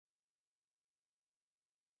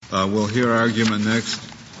We'll hear argument next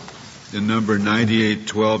in number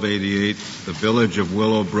 981288, the Village of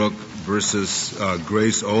Willowbrook versus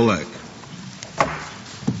Grace Olech.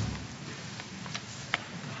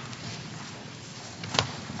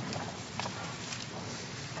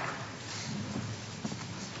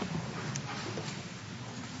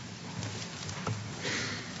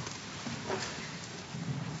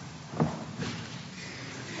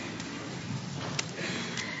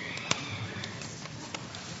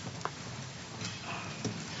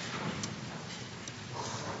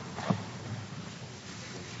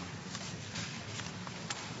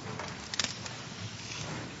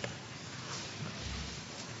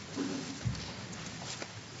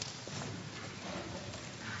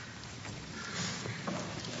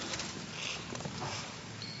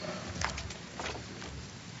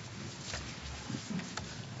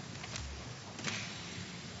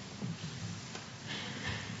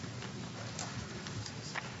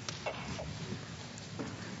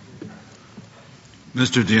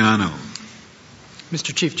 Mr. Diano.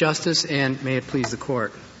 Mr. Chief Justice, and may it please the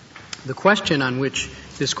Court. The question on which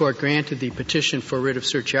this Court granted the petition for writ of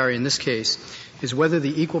certiorari in this case is whether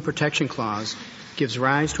the Equal Protection Clause gives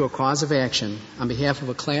rise to a cause of action on behalf of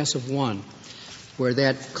a class of one, where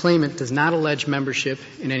that claimant does not allege membership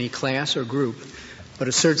in any class or group, but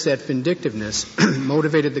asserts that vindictiveness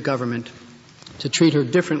motivated the government to treat her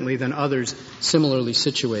differently than others similarly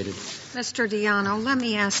situated. Mr. Diano, let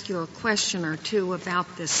me ask you a question or two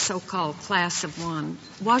about this so-called class of one.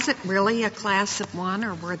 Was it really a class of one,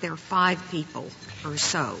 or were there 5 people or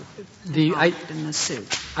so involved in the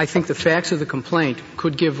suit? I think the facts of the complaint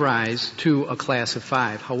could give rise to a class of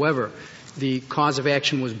 5. However, the cause of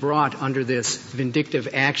action was brought under this vindictive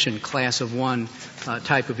action class of one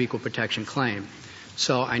type of equal protection claim.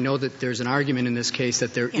 So I know that there's an argument in this case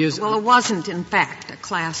that there is. Well, it wasn't, in fact, a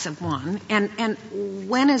class of one. And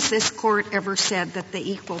when has this Court ever said that the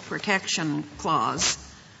Equal Protection Clause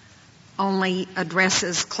only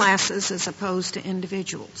addresses classes as opposed to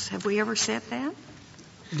individuals? Have we ever said that?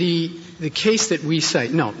 The case that we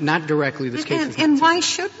cite, no, not directly this case. And why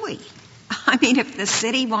should we? I mean, if the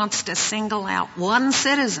city wants to single out one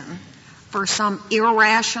citizen for some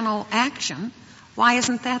irrational action, why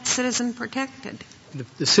isn't that citizen protected?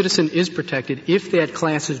 The citizen is protected if that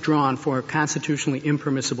class is drawn for a constitutionally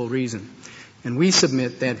impermissible reason. And we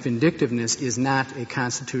submit that vindictiveness is not a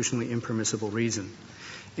constitutionally impermissible reason.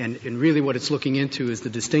 And really what it's looking into is the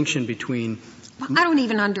distinction between... Well, I don't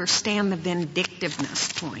even understand the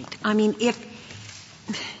vindictiveness point. I mean, if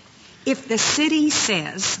the city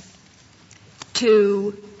says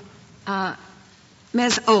to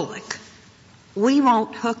Ms. Olech, we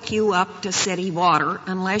won't hook you up to city water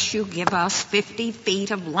unless you give us 50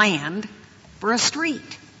 feet of land for a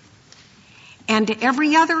street. And to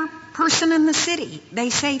every other person in the city, they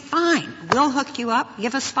say, fine, we'll hook you up,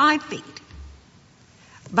 give us 5 feet.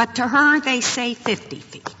 But to her, they say 50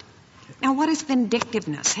 feet. Now, what does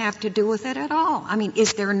vindictiveness have to do with it at all? I mean,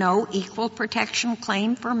 is there no equal protection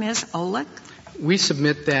claim for Ms. Olech? We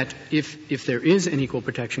submit that if there is an equal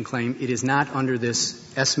protection claim, it is not under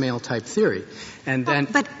this S-mail type theory. And then,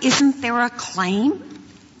 but isn't there a claim?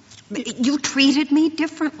 You treated me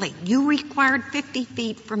differently. You required 50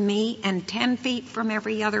 feet from me and 10 feet from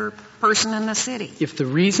every other person in the city. If the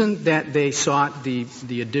reason that they sought the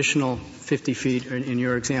additional 50 feet in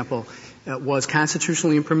your example was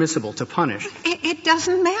constitutionally impermissible to punish. It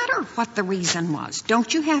doesn't matter what the reason was.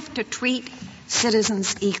 Don't you have to treat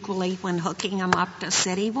citizens equally when hooking them up to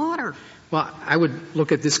city water? Well, I would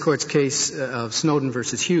look at this Court's case of Snowden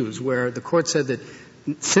versus Hughes, where the Court said that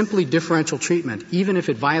simply differential treatment, even if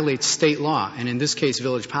it violates state law, and in this case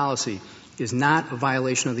village policy, is not a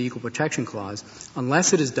violation of the Equal Protection Clause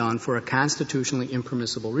unless it is done for a constitutionally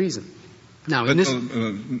impermissible reason. Now, in this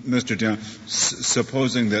Mr. Dion,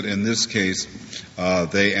 supposing that in this case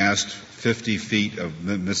they asked 50 feet of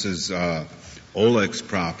Mrs. Olech's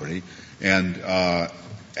property and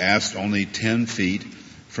asked only 10 feet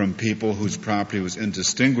from people whose property was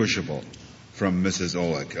indistinguishable from Mrs.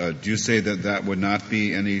 Olech. Do you say that that would not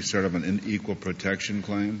be any sort of an unequal protection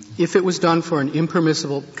claim? If it was done for an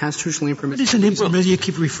impermissible, constitutionally impermissible reason. You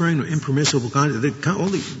keep referring to impermissible. All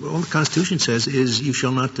the Constitution says is you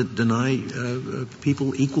shall not deny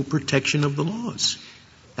people equal protection of the laws.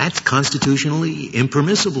 That's constitutionally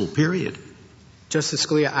impermissible, period. Justice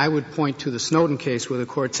Scalia, I would point to the Snowden case where the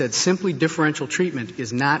Court said simply differential treatment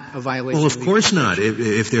is not a violation. Well, of course not.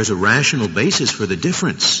 If there's a rational basis for the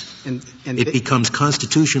difference, it becomes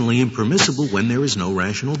constitutionally impermissible when there is no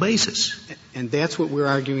rational basis. And that's what we're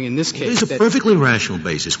arguing in this case. There's a perfectly rational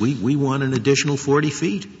basis. We want an additional 40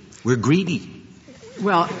 feet. We're greedy.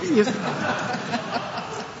 Well,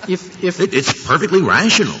 It's perfectly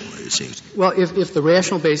rational, it seems. Well, if the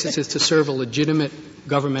rational basis is to serve a legitimate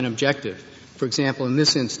government objective, for example, in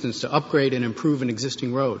this instance, to upgrade and improve an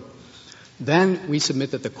existing road, then we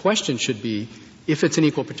submit that the question should be, if it's an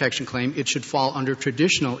equal protection claim, it should fall under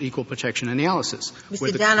traditional equal protection analysis.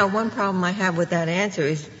 Mr. Dano, one problem I have with that answer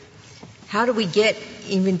is, how do we get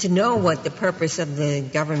even to know what the purpose of the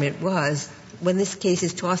government was when this case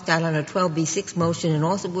is tossed out on a 12b6 motion, and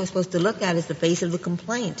all we're supposed to look at is the face of the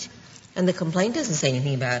complaint? And the complaint doesn't say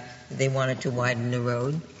anything about they wanted to widen the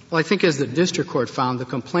road. Well, I think as the district court found, the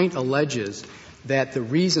complaint alleges that the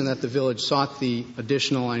reason that the village sought the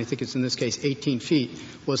additional, and I think it's in this case 18 feet,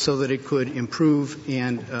 was so that it could improve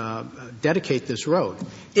and dedicate this road.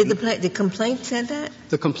 Did the complaint say that?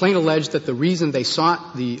 The complaint alleged that the reason they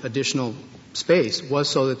sought the additional space was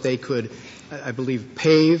so that they could, I believe,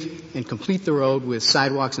 pave and complete the road with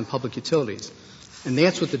sidewalks and public utilities. And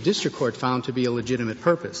that's what the district court found to be a legitimate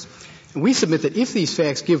purpose. And we submit that if these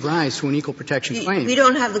facts give rise to an equal protection claim. We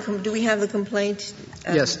don't have do we have the complaint?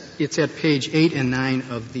 Yes, it's at page 8 and 9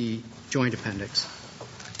 of the joint appendix.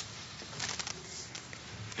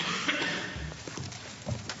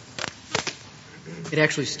 It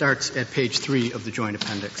actually starts at page 3 of the joint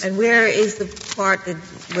appendix. And where is the part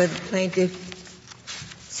where the plaintiff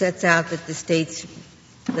sets out that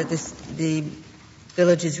the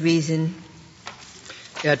village's reason?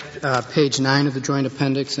 At page 9 of the joint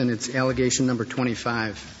appendix, and it's allegation number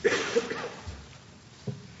 25.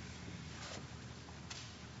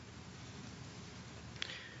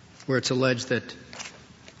 Where it's alleged that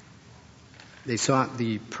they sought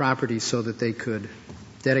the property so that they could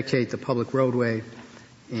dedicate the public roadway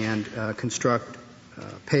and construct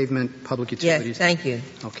pavement, public utilities. Yes, thank you.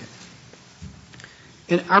 Okay.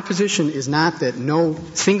 And our position is not that no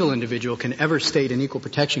single individual can ever state an equal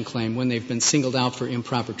protection claim when they've been singled out for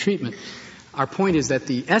improper treatment. Our point is that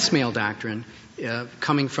the S-mail doctrine,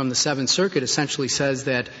 coming from the Seventh Circuit, essentially says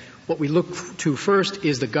that what we look to first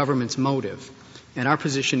is the government's motive. And our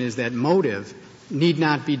position is that motive need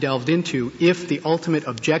not be delved into if the ultimate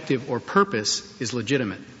objective or purpose is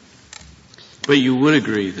legitimate. But you would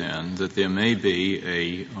agree, then, that there may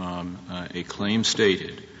be a claim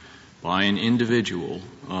stated by an individual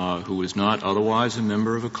who is not otherwise a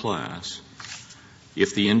member of a class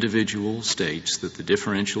if the individual states that the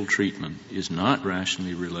differential treatment is not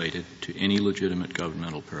rationally related to any legitimate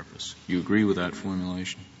governmental purpose. You agree with that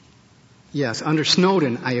formulation? Yes. Under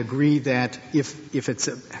Snowden, I agree that if it's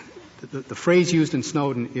the phrase used in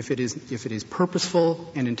Snowden, if it is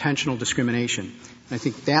purposeful and intentional discrimination, I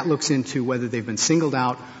think that looks into whether they've been singled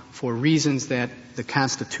out for reasons that the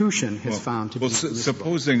Constitution has found to be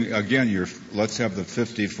supposing, again, let's have the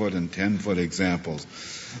 50-foot and 10-foot examples,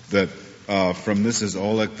 that from Mrs.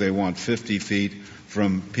 Olech they want 50 feet,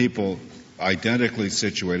 from people identically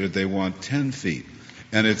situated they want 10 feet.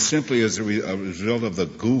 And it's simply as a result of the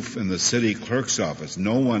goof in the city clerk's office.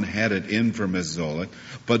 No one had it in for Mrs. Olech,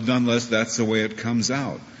 but nonetheless that's the way it comes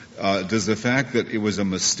out. Does the fact that it was a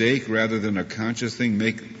mistake rather than a conscious thing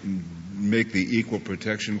make the equal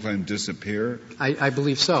protection claim disappear? I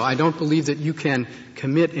believe so. I don't believe that you can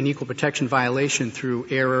commit an equal protection violation through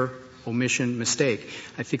error, omission, mistake.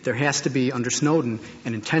 I think there has to be, under Snowden,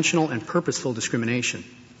 an intentional and purposeful discrimination.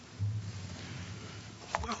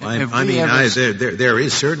 There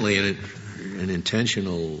is certainly an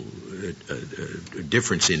intentional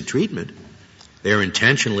difference in treatment. They're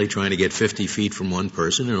intentionally trying to get 50 feet from one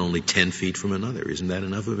person and only 10 feet from another. Isn't that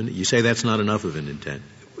enough of you say that's not enough of an intent?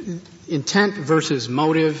 Intent versus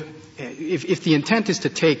motive. If the intent is to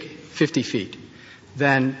take 50 feet,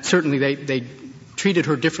 then certainly they treated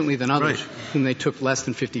her differently than others whom they took less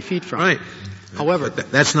than 50 feet from. Right. However,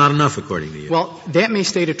 that's not enough, according to you. Well, that may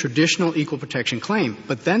state a traditional equal protection claim,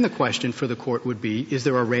 but then the question for the court would be, is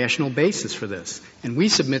there a rational basis for this? And we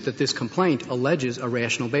submit that this complaint alleges a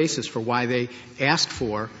rational basis for why they asked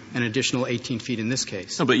for an additional 18 feet in this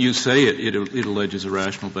case. No, but you say it alleges a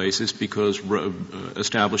rational basis because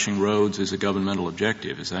establishing roads is a governmental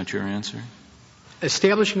objective. Is that your answer?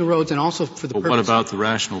 Establishing roads and also for the purpose. What about the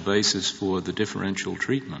rational basis for the differential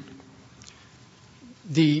treatment?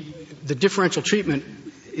 The differential treatment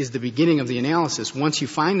is the beginning of the analysis. Once you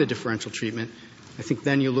find the differential treatment, I think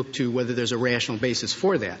then you look to whether there's a rational basis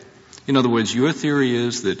for that. In other words, your theory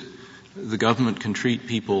is that the government can treat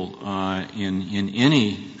people in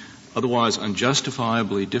any otherwise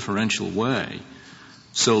unjustifiably differential way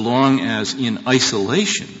so long as in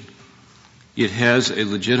isolation it has a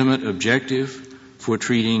legitimate objective for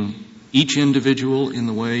treating each individual in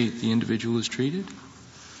the way the individual is treated?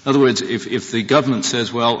 In other words, if the government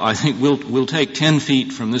says, well, I think we'll take 10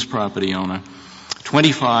 feet from this property owner,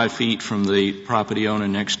 25 feet from the property owner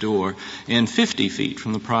next door and 50 feet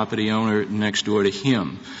from the property owner next door to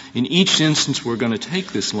him. In each instance, we're going to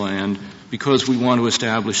take this land because we want to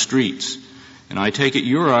establish streets. And I take it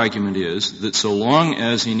your argument is that so long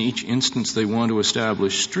as in each instance they want to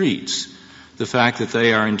establish streets, the fact that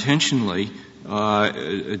they are intentionally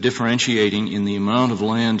differentiating in the amount of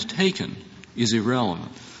land taken is irrelevant.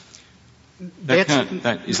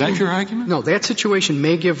 Is that your argument? No, that situation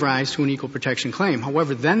may give rise to an equal protection claim.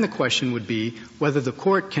 However, then the question would be whether the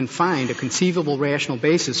court can find a conceivable rational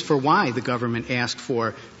basis for why the government asked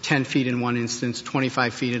for 10 feet in one instance,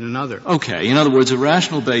 25 feet in another. Okay. In other words, a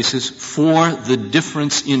rational basis for the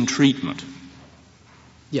difference in treatment.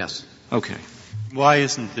 Yes. Okay. Why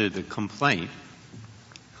isn't it a complaint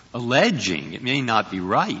alleging, it may not be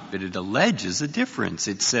right, but it alleges a difference.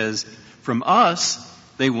 It says, from us,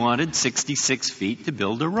 they wanted 66 feet to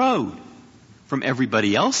build a road. From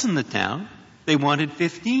everybody else in the town, they wanted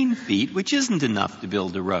 15 feet, which isn't enough to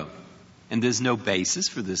build a road. And there's no basis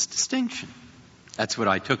for this distinction. That's what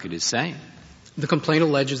I took it as saying. The complaint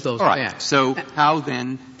alleges those All right. facts. So how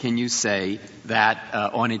then can you say that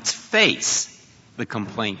on its face the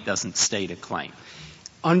complaint doesn't state a claim?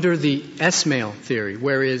 Under the S-mail theory,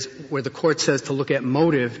 where the court says to look at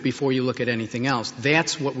motive before you look at anything else,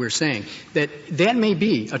 that's what we're saying. That may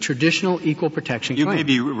be a traditional equal protection claim. You may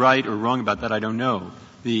be right or wrong about that. I don't know.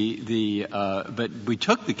 But we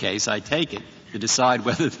took the case, I take it, to decide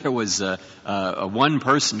whether there was a one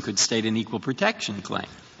person could state an equal protection claim.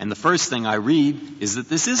 And the first thing I read is that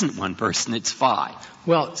this isn't one person, it's five.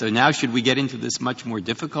 Well, so now should we get into this much more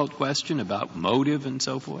difficult question about motive and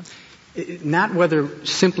so forth? Not whether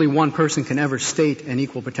simply one person can ever state an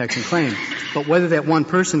equal protection claim, but whether that one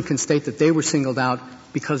person can state that they were singled out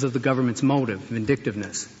because of the government's motive,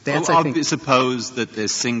 vindictiveness. That's, I think. Suppose that they're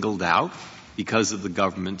singled out because of the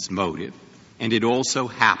government's motive, and it also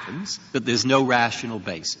happens that there's no rational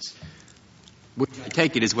basis. Which I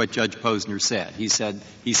take it is what Judge Posner said. He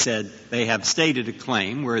said they have stated a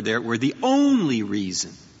claim where the only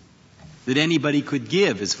reason that anybody could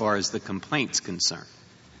give as far as the complaint's concerned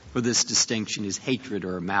for this distinction is hatred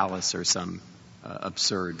or malice or some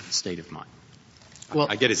absurd state of mind. Well,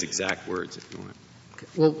 I get his exact words if you want. Okay.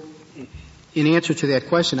 Well, in answer to that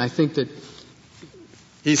question, I think that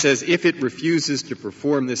he says if it refuses to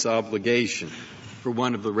perform this obligation for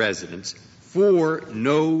one of the residents for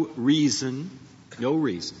no reason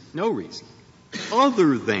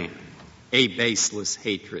other than a baseless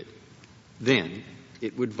hatred, then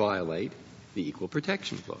it would violate the Equal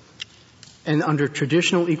Protection Clause. And under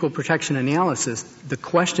traditional equal protection analysis, the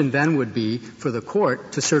question then would be for the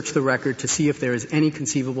court to search the record to see if there is any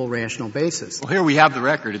conceivable rational basis. Well, here we have the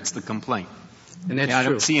record. It's the complaint. And that's I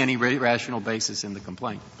true. don't see any rational basis in the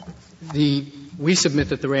complaint. We submit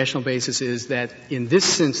that the rational basis is that in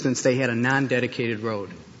this instance they had a non-dedicated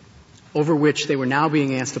road over which they were now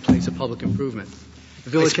being asked to place a public improvement.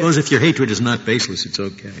 I suppose if your hatred is not baseless, it's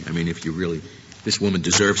okay. I mean, if you really, this woman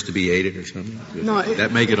deserves to be hated or something, does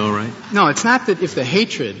that make it all right? No, it's not that if the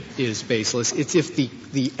hatred is baseless, it's if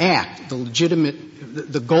the act, the legitimate,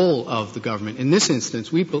 the goal of the government. In this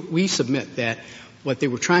instance, we submit that what they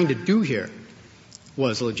were trying to do here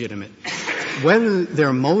was legitimate. Whether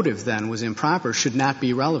their motive then was improper should not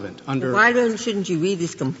be relevant. Why shouldn't you read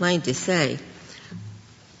this complaint to say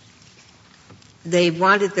they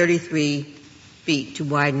wanted 33 feet to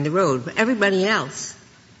widen the road, but everybody else,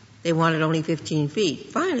 they wanted only 15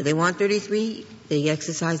 feet. Fine, if they want 33, they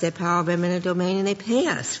exercise their power of eminent domain and they pay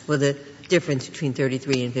us for the difference between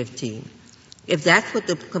 33 and 15. If that's what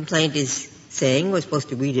the complaint is saying, we're supposed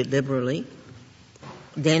to read it liberally,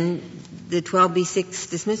 then the 12b6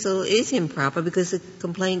 dismissal is improper because the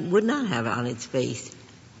complaint would not have on its face.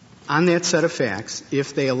 On that set of facts,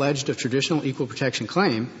 if they alleged a traditional equal protection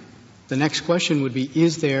claim, the next question would be,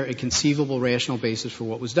 is there a conceivable rational basis for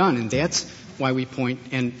what was done? And that's why we point,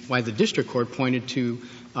 and why the district court pointed to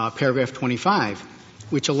paragraph 25,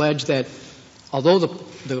 which alleged that although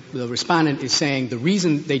the respondent is saying the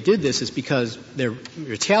reason they did this is because they're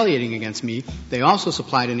retaliating against me, they also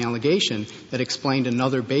supplied an allegation that explained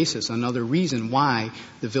another basis, another reason why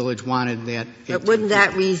the village wanted that. But wouldn't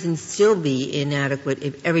that reason still be inadequate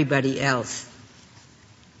if everybody else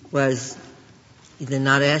was either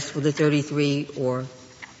not asked for the 33 or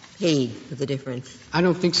paid for the difference? I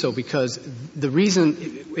don't think so, because the reason,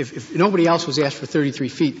 if nobody else was asked for 33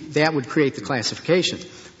 feet, that would create the classification.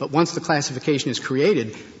 But once the classification is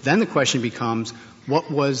created, then the question becomes,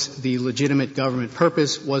 what was the legitimate government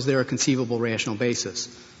purpose? Was there a conceivable rational basis?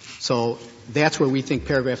 So that's where we think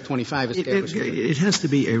paragraph 25 establishes it has to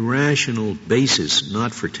be a rational basis,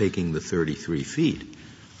 not for taking the 33 feet.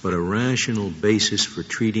 but a rational basis for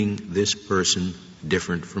treating this person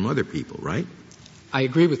different from other people, right? I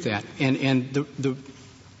agree with that. And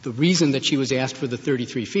the reason that she was asked for the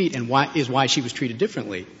 33 feet and why she was treated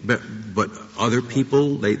differently. But other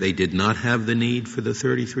people, they did not have the need for the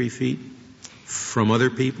 33 feet from other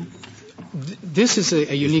people? This is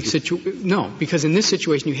a unique situation. No, because in this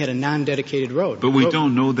situation you had a non-dedicated road. But we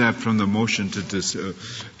don't know that from the motion to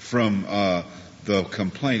the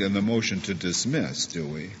complaint and the motion to dismiss, do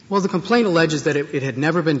we? Well, the complaint alleges that it had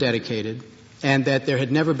never been dedicated and that there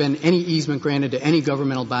had never been any easement granted to any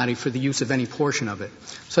governmental body for the use of any portion of it.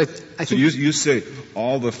 So I think so you say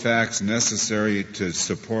all the facts necessary to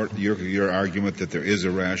support your argument that there is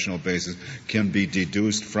a rational basis can be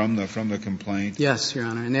deduced from the complaint? Yes, Your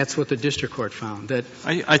Honor, and that's what the district court found. That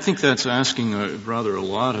I think that's asking rather a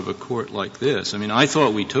lot of a court like this. I mean, I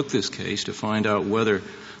thought we took this case to find out whether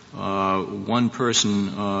one person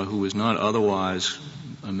who was not otherwise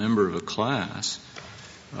a member of a class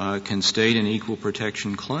can state an equal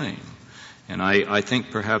protection claim. And I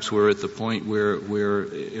think perhaps we're at the point where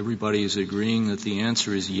everybody is agreeing that the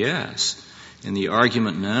answer is yes. And the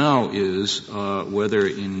argument now is whether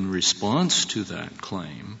in response to that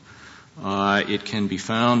claim it can be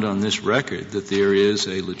found on this record that there is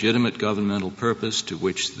a legitimate governmental purpose to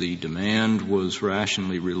which the demand was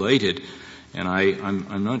rationally related. And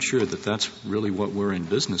I'm not sure that that's really what we're in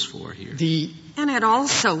business for here. And it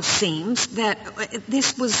also seems that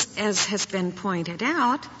this was, as has been pointed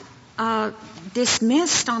out,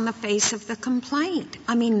 dismissed on the face of the complaint.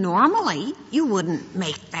 I mean, normally you wouldn't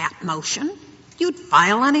make that motion. You'd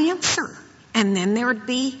file an answer. And then there would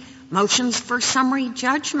be motions for summary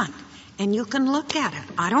judgment. And you can look at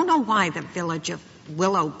it. I don't know why the village of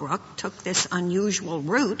Willowbrook took this unusual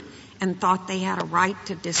route and thought they had a right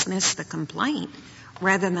to dismiss the complaint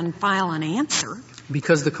rather than file an answer.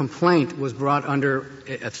 Because the complaint was brought under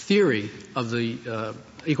a theory of the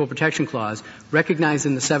Equal Protection Clause recognized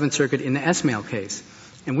in the Seventh Circuit in the Esmail case.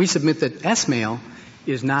 And we submit that Esmail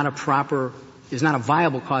is not a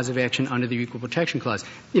viable cause of action under the Equal Protection Clause.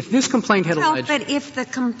 If this complaint had alleged... But if the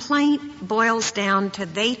complaint boils down to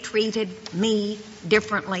they treated me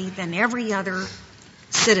differently than every other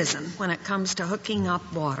citizen when it comes to hooking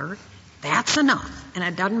up water, that's enough. And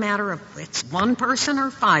it doesn't matter if it's one person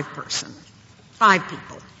or five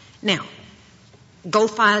people. Now, go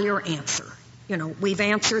file your answer. You know, we've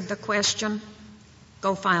answered the question.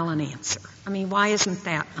 Go file an answer. I mean, why isn't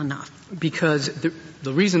that enough? Because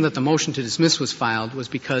the reason that the motion to dismiss was filed was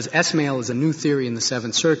because Esmail is a new theory in the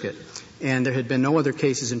Seventh Circuit, and there had been no other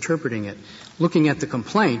cases interpreting it. Looking at the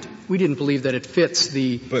complaint, we didn't believe that it fits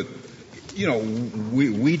the... But, you know,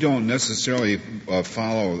 we don't necessarily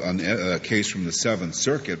follow a case from the Seventh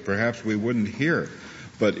Circuit. Perhaps we wouldn't hear.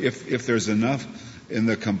 But if there's enough in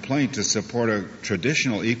the complaint to support a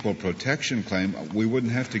traditional equal protection claim, we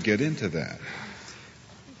wouldn't have to get into that.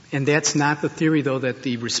 And that's not the theory, though, that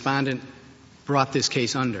the respondent brought this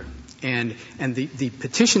case under. And the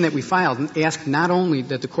petition that we filed asked not only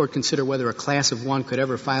that the court consider whether a class of one could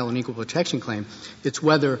ever file an equal protection claim, it's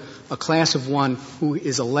whether a class of one who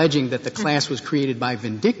is alleging that the class was created by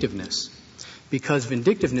vindictiveness, because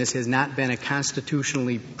vindictiveness has not been a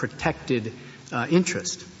constitutionally protected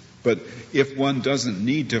interest. But if one doesn't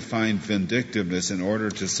need to find vindictiveness in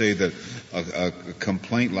order to say that a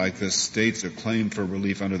complaint like this states a claim for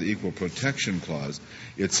relief under the Equal Protection Clause,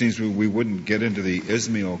 it seems we wouldn't get into the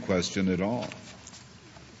Esmail question at all.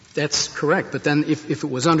 That's correct. But then if it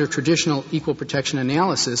was under traditional equal protection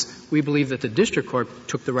analysis, we believe that the district court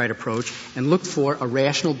took the right approach and looked for a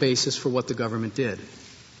rational basis for what the government did.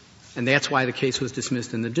 And that's why the case was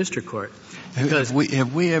dismissed in the district court. Have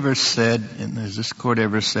we ever said, and has this court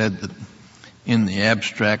ever said that in the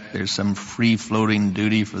abstract there's some free-floating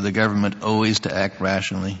duty for the government always to act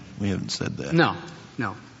rationally? We haven't said that.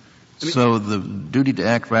 No. So the duty to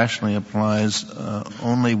act rationally applies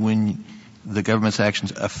only when the government's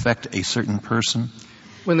actions affect a certain person?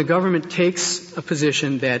 When the government takes a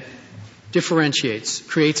position that differentiates,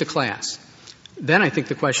 creates a class, then I think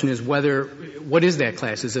the question is what is that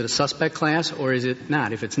class? Is it a suspect class or is it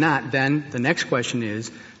not? If it's not, then the next question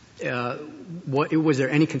is, was there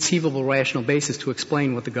any conceivable rational basis to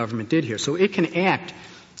explain what the government did here? So it can act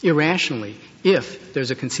irrationally if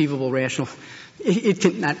there's a conceivable rational. It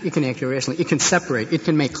can act irrationally. It can separate. It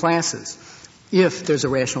can make classes if there's a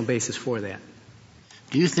rational basis for that.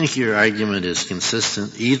 Do you think your argument is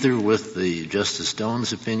consistent either with the Justice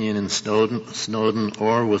Stone's opinion in Snowden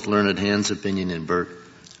or with Learned Hand's opinion in Burt?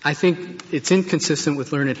 I think it's inconsistent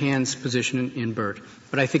with Learned Hand's position in Burt,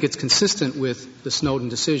 but I think it's consistent with the Snowden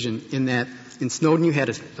decision in that in Snowden you had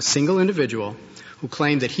a single individual who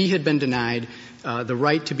claimed that he had been denied the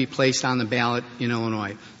right to be placed on the ballot in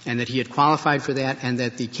Illinois, and that he had qualified for that, and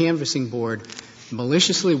that the canvassing board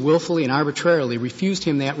maliciously, willfully, and arbitrarily refused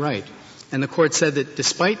him that right. And the Court said that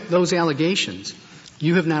despite those allegations,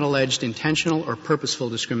 you have not alleged intentional or purposeful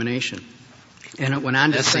discrimination. And it went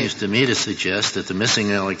on to say... That seems to me to suggest that the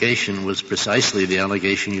missing allegation was precisely the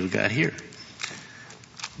allegation you've got here.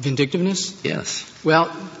 Vindictiveness? Yes.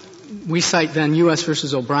 Well, we cite then U.S.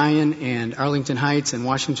 versus O'Brien and Arlington Heights and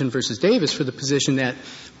Washington versus Davis for the position that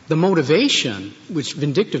the motivation, which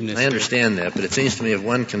vindictiveness... I understand that, but it seems to me if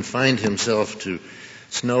one confined himself to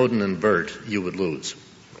Snowden and Burt, you would lose.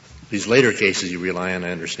 These later cases you rely on,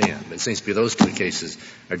 I understand, but it seems to me those two cases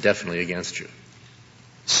are definitely against you.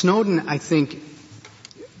 Snowden, I think,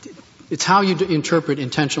 it's how you interpret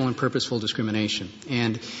intentional and purposeful discrimination.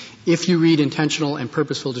 And if you read intentional and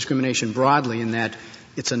purposeful discrimination broadly in that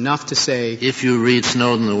it's enough to say... If you read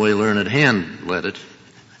Snowden the way Learned Hand read it,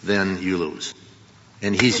 then you lose.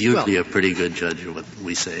 And he's usually a pretty good judge of what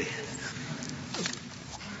we say.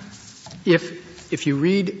 If you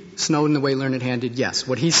read Snowden the way Learned Hand did, yes.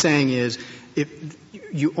 What he's saying is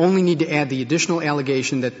you only need to add the additional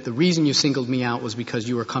allegation that the reason you singled me out was because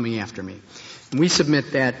you were coming after me. And we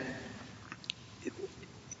submit that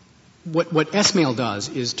what S-Mail does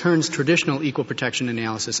is turns traditional equal protection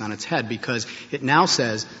analysis on its head, because it now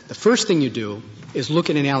says the first thing you do is look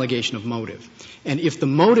at an allegation of motive. And if the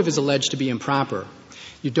motive is alleged to be improper,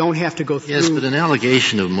 you don't have to go through... Yes, but an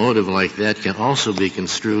allegation of motive like that can also be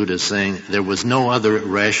construed as saying there was no other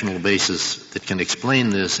rational basis that can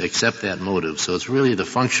explain this except that motive. So it's really the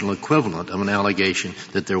functional equivalent of an allegation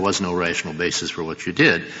that there was no rational basis for what you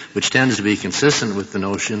did, which tends to be consistent with the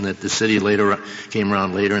notion that the city later came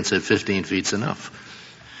around later and said 15 feet's enough.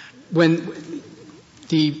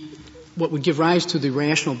 What would give rise to the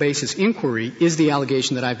rational basis inquiry is the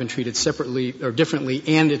allegation that I've been treated separately or differently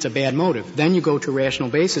and it's a bad motive. Then you go to rational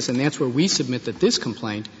basis, and that's where we submit that this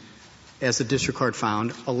complaint, as the district court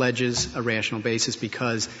found, alleges a rational basis,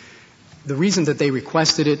 because the reason that they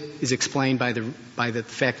requested it is explained by the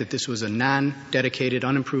fact that this was a non-dedicated,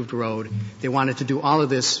 unimproved road. They wanted to do all of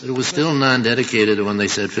this. But it was still non-dedicated when they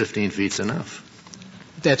said 15 feet's enough.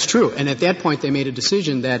 That's true. And at that point they made a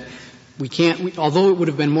decision that although it would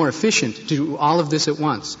have been more efficient to do all of this at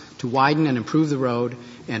once, to widen and improve the road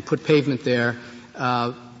and put pavement there,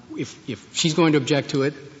 if she's going to object to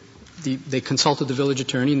it, they consulted the village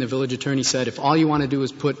attorney, and the village attorney said if all you want to do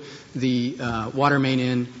is put the water main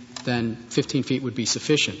in, then 15 feet would be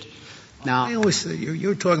sufficient. Now, I always say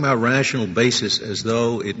you're talking about rational basis as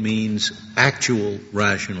though it means actual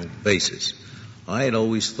rational basis. I had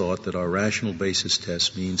always thought that our rational basis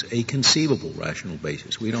test means a conceivable rational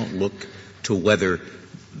basis. We don't look to whether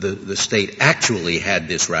the state actually had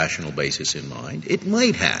this rational basis in mind. It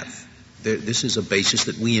might have. This is a basis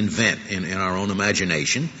that we invent in our own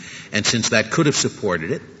imagination, and since that could have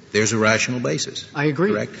supported it, there's a rational basis. I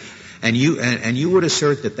agree. Correct? And you would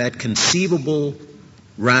assert that conceivable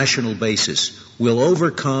rational basis will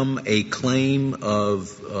overcome a claim of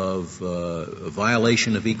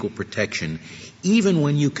violation of equal protection even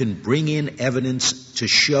when you can bring in evidence to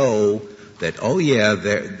show that,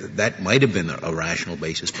 that might have been a rational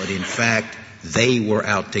basis, but in fact they were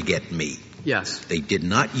out to get me. Yes. They did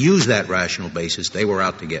not use that rational basis. They were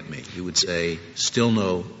out to get me. You would say still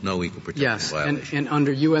no equal protection violation. Yes, and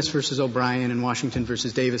under U.S. versus O'Brien and Washington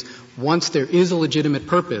versus Davis, once there is a legitimate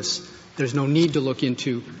purpose, there's no need to look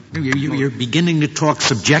into... You're beginning to talk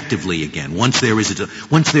subjectively again. Once there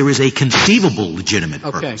is a conceivable legitimate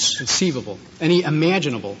purpose. Okay, conceivable. Any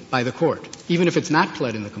imaginable by the court, even if it's not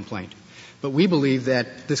pled in the complaint. But we believe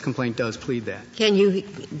that this complaint does plead that.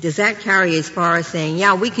 Does that carry as far as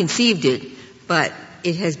saying, we conceived it, but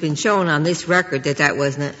it has been shown on this record that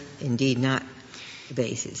was indeed not the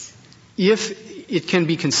basis? If it can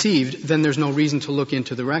be conceived, then there's no reason to look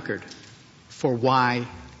into the record for why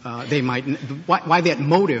why that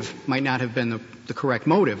motive might not have been the correct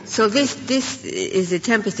motive. So this is a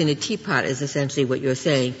tempest in a teapot is essentially what you're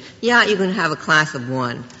saying. Yeah, you can have a class of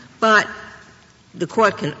one, but the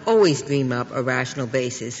court can always dream up a rational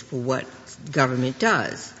basis for what government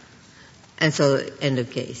does. And so, end of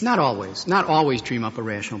case. Not always. Not always dream up a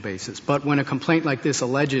rational basis. But when a complaint like this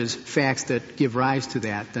alleges facts that give rise to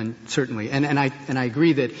that, then certainly. And I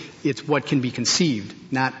agree that it's what can be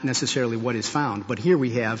conceived, not necessarily what is found. But here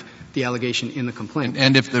we have the allegation in the complaint.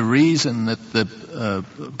 And if the reason that the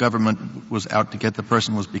government was out to get the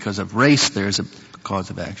person was because of race, there's a cause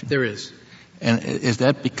of action. There is. And is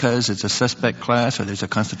that because it's a suspect class or there's a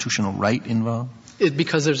constitutional right involved?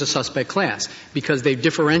 Because there's a suspect class, because they've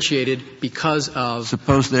differentiated because of...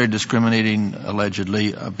 Suppose they're discriminating,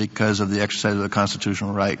 allegedly, because of the exercise of the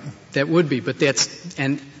constitutional right. That would be, but that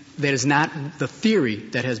is not the theory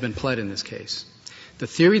that has been pled in this case. The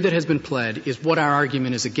theory that has been pled is what our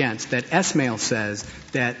argument is against, that Esmail says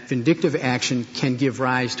that vindictive action can give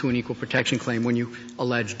rise to an equal protection claim when you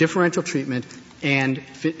allege differential treatment and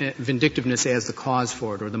vindictiveness as the cause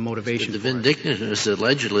for it or the motivation for it. The vindictiveness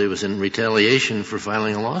allegedly was in retaliation for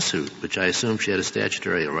filing a lawsuit, which I assume she had a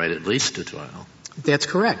statutory right at least to file. That's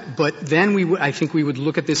correct. But then I think we would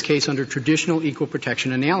look at this case under traditional equal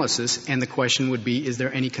protection analysis, and the question would be, is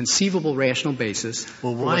there any conceivable rational basis?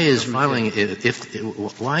 Well, why is filing, if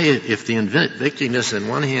the vindictiveness on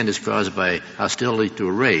one hand is caused by hostility to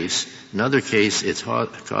a race, in another case it's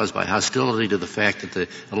caused by hostility to the fact that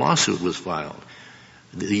a lawsuit was filed?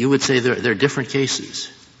 You would say they're different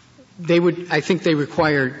cases. I think they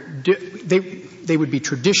require, they would be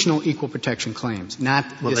traditional equal protection claims, not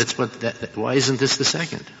well, why isn't this the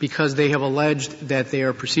second? Because they have alleged that they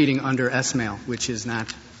are proceeding under Esmail, which is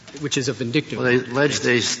a vindictive. Well, they alleged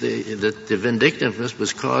that the vindictiveness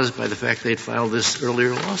was caused by the fact they'd filed this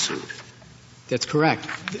earlier lawsuit. That's correct.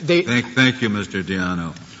 Thank you, Mr.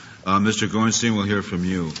 Diano. Mr. Gornstein, we'll hear from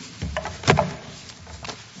you.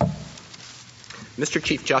 Mr.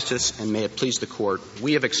 Chief Justice, and may it please the Court,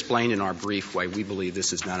 we have explained in our brief why we believe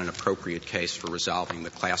this is not an appropriate case for resolving the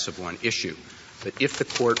Class of 1 issue. But if the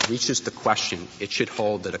Court reaches the question, it should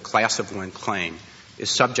hold that a Class of 1 claim is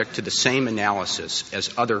subject to the same analysis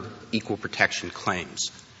as other equal protection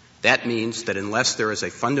claims. That means that unless there is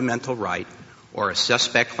a fundamental right or a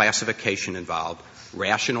suspect classification involved,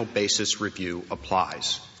 rational basis review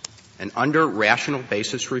applies. And under rational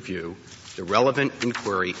basis review, the relevant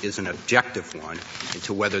inquiry is an objective one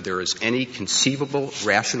into whether there is any conceivable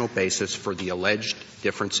rational basis for the alleged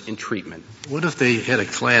difference in treatment. What if they had a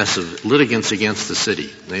class of litigants against the city?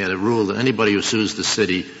 They had a rule that anybody who sues the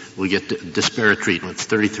city will get disparate treatment,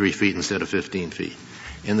 33 feet instead of 15 feet.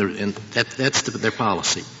 And that's their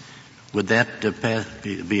policy. Would that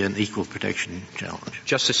be an equal protection challenge?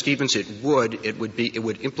 Justice Stevens, it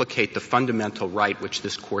would implicate the fundamental right which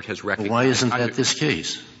this Court has recognized. Well, why isn't that this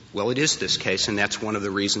case? Well, it is this case, and that's one of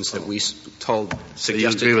the reasons that we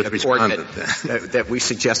suggested to the Court that we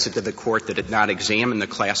suggested to the Court that it not examine the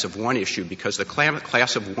Class of 1 issue, because the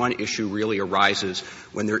Class of 1 issue really arises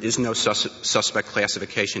when there is no suspect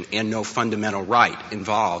classification and no fundamental right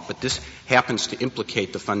involved. But this happens to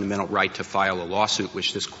implicate the fundamental right to file a lawsuit,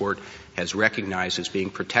 which this Court has recognized as being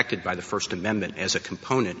protected by the First Amendment as a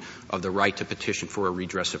component of the right to petition for a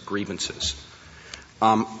redress of grievances.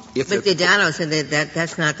 Mr. Dano said that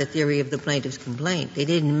that's not the theory of the plaintiff's complaint. They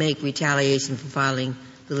didn't make retaliation for filing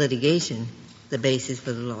the litigation the basis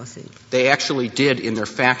for the lawsuit. They actually did, in their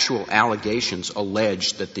factual allegations,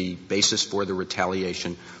 allege that the basis for the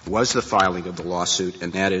retaliation was the filing of the lawsuit,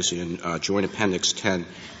 and that is in Joint Appendix 10,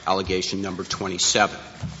 allegation number 27.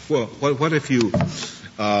 Well, what if you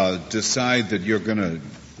decide that you're going to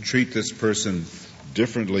treat this person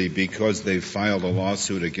differently because they filed a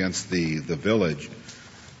lawsuit against the village,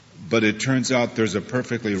 but it turns out there's a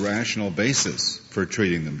perfectly rational basis for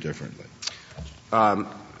treating them differently?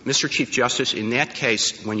 Mr. Chief Justice, in that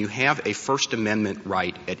case, when you have a First Amendment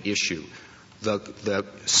right at issue, the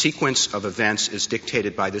sequence of events is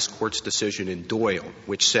dictated by this Court's decision in Doyle,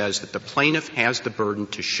 which says that the plaintiff has the burden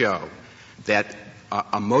to show that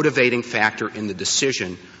a motivating factor in the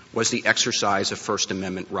decision was the exercise of First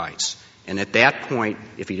Amendment rights. And at that point,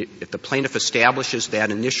 if the plaintiff establishes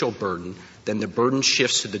that initial burden, then the burden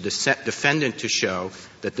shifts to the defendant to show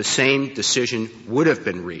that the same decision would have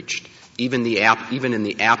been reached, even in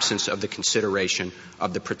the absence of the consideration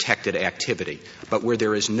of the protected activity. But where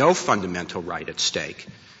there is no fundamental right at stake,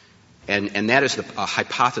 and that is a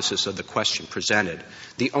hypothesis of the question presented,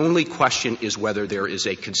 the only question is whether there is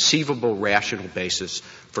a conceivable rational basis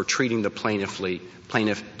for treating the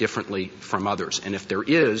plaintiff differently from others. And if there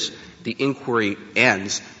is, the inquiry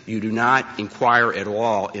ends. You do not inquire at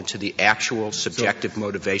all into the actual subjective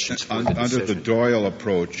motivations for the decision. Under the Doyle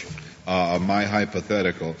approach of my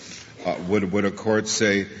hypothetical, would a court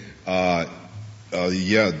say,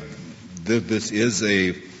 this is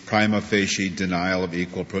a prima facie denial of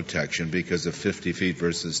equal protection because of 50 feet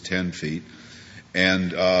versus 10 feet,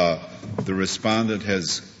 and the respondent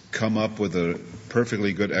has come up with a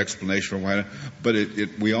perfectly good explanation for why, but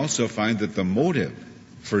we also find that the motive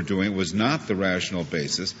for doing it was not the rational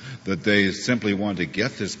basis, that they simply wanted to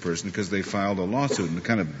get this person because they filed a lawsuit and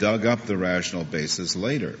kind of dug up the rational basis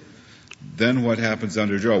later. then what happens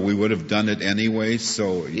under Joe? We would have done it anyway,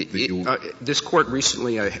 so... This Court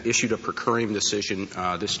recently issued a per curiam decision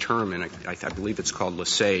this term, and I believe it's called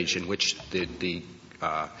Lesage, in which the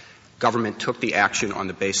government took the action on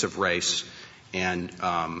the base of race and,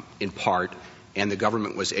 in part, and the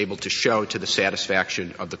government was able to show to the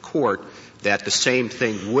satisfaction of the Court that the same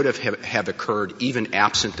thing would have occurred even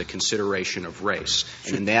absent the consideration of race.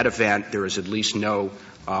 And in that event, there is at least no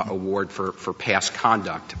award for past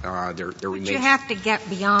conduct. There remains. But you have to get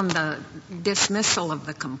beyond the dismissal of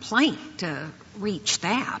the complaint to reach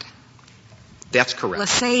that. That's correct.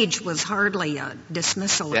 Lesage was hardly a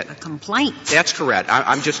dismissal of the complaint. That's correct.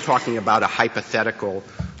 I'm just talking about a hypothetical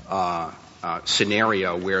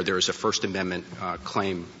scenario where there is a First Amendment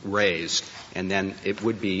claim raised, and then it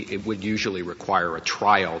would usually require a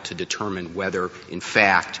trial to determine whether, in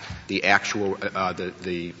fact, the actual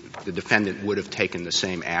the defendant would have taken the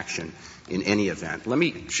same action in any event.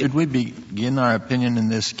 Should we begin our opinion in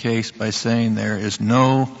this case by saying there is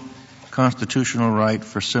no constitutional right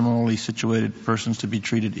for similarly situated persons to be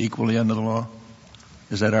treated equally under the law?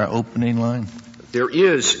 Is that our opening line? There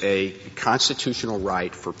is a constitutional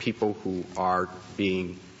right for people who are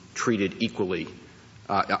being treated equally,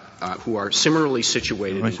 who are similarly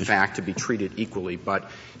situated, in fact, to be treated equally.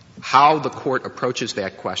 But how the Court approaches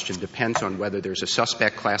that question depends on whether there's a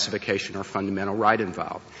suspect classification or fundamental right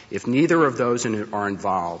involved. If neither of those are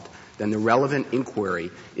involved, then the relevant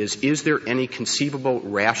inquiry is there any conceivable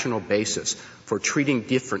rational basis for treating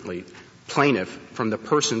differently plaintiff from the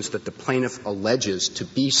persons that the plaintiff alleges to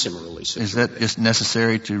be similarly situated? Is that just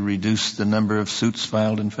necessary to reduce the number of suits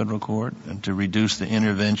filed in federal court and to reduce the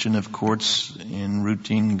intervention of courts in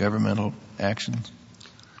routine governmental actions?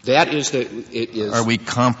 That is it is. Are we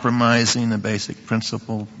compromising the basic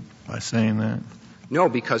principle by saying that? No,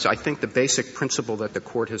 because I think the basic principle that the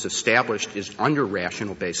Court has established is under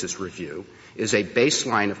rational basis review is a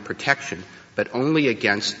baseline of protection, but only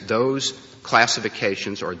against those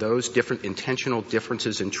classifications or those different intentional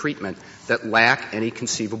differences in treatment that lack any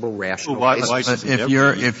conceivable rational basis. But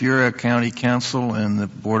if you're a county council and the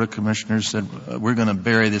Board of Commissioners said, we're going to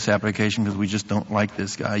bury this application because we just don't like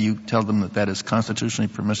this guy, you tell them that is constitutionally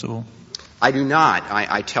permissible? I do not.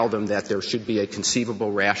 I tell them that there should be a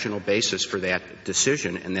conceivable rational basis for that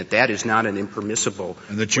decision and that is not an impermissible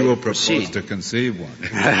and that you will propose to conceive one.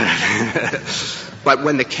 But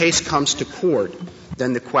when the case comes to court,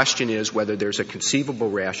 then the question is whether there's a conceivable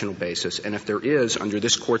rational basis. And if there is, under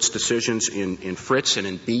this Court's decisions in Fritz and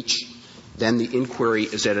in Beach, then the inquiry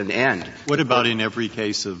is at an end. What about in every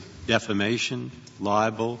case of defamation,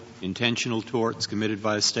 libel, intentional torts committed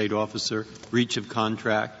by a state officer, breach of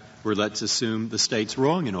contract, where let's assume the state's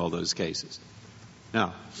wrong in all those cases?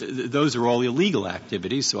 Now, those are all illegal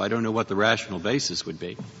activities, so I don't know what the rational basis would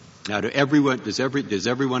be. Now, does every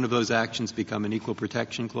one of those actions become an Equal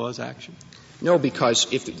Protection Clause action? No, because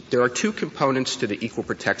there are two components to the Equal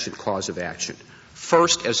Protection Clause of action.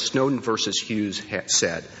 First, as Snowden versus Hughes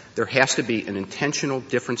said, there has to be an intentional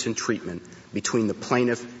difference in treatment between the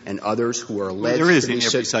plaintiff and others who are alleged to be there is in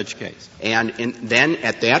every such case. And then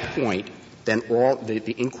at that point, then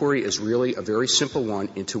the inquiry is really a very simple one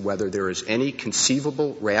into whether there is any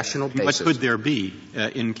conceivable rational basis. What could there be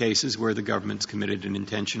in cases where the government's committed an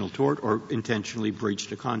intentional tort or intentionally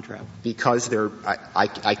breached a contract? Because I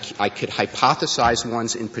could hypothesize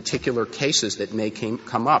ones in particular cases that may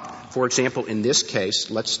come up. For example, in this case,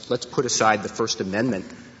 let's put aside the First Amendment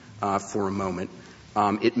for a moment.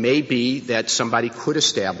 It may be that somebody could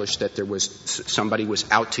establish that somebody was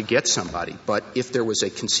out to get somebody, but if there was a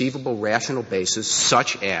conceivable rational basis,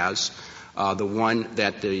 such as the one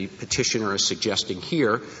that the petitioner is suggesting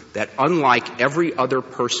here, that unlike every other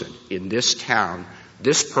person in this town,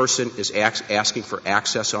 this person is asking for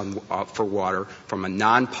access for water from a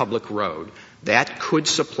non-public road, that could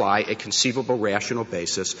supply a conceivable rational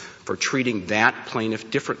basis for treating that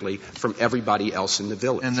plaintiff differently from everybody else in the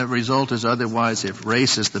village. And the result is otherwise if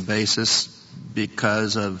race is the basis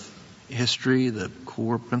because of history, the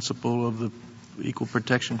core principle of the Equal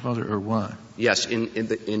Protection Clause, or why? Yes.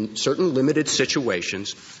 In certain limited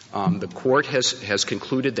situations, the Court has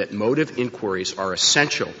concluded that motive inquiries are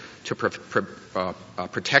essential to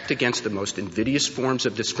protect against the most invidious forms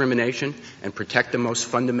of discrimination and protect the most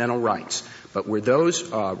fundamental rights. But where those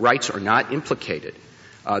rights are not implicated,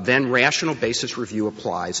 then rational basis review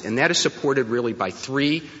applies, and that is supported really by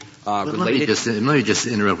three related. Let me just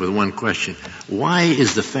interrupt with one question. Why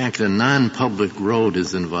is the fact that a non-public road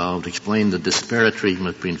is involved explain the disparate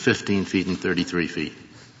treatment between 15 feet and 33 feet?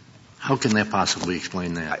 How can that possibly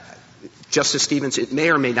explain that? Justice Stevens, it may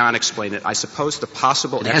or may not explain it. I suppose the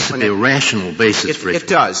possible explanation — It has to be a rational basis for it. It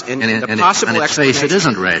does. And the possible on its face, it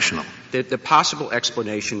isn't rational. The possible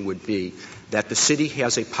explanation would be that the city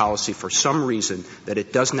has a policy for some reason that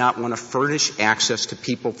it does not want to furnish access to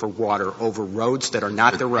people for water over roads that are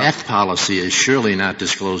not their own. That policy is surely not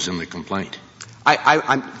disclosed in the complaint.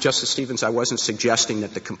 Justice Stevens, I wasn't suggesting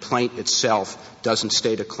that the complaint itself doesn't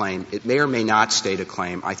state a claim. It may or may not state a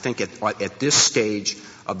claim. I think at this stage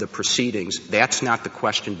of the proceedings, that's not the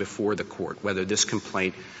question before the court, whether this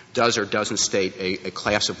complaint does or doesn't state a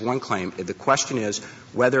class of one claim. The question is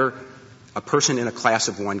whether a person in a class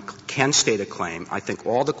of one can state a claim. I think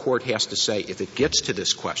all the court has to say, if it gets to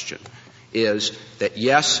this question, is that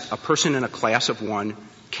yes, a person in a class of one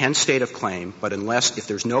can state a claim, but if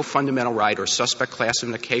there's no fundamental right or suspect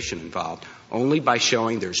classification involved, only by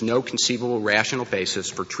showing there's no conceivable rational basis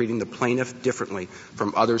for treating the plaintiff differently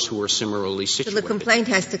from others who are similarly situated. So the complaint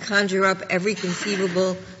has to conjure up every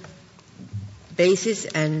conceivable basis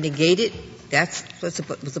and negate it? That's what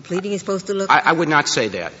the pleading is supposed to look like? I would not say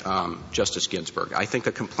that, Justice Ginsburg. I think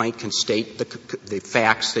a complaint can state the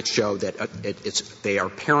facts that show that they are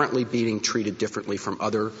apparently being treated differently from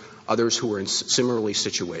others who are similarly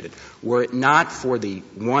situated. Were it not for the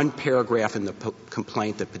one paragraph in the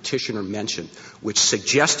complaint that petitioner mentioned, which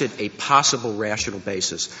suggested a possible rational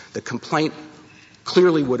basis, the complaint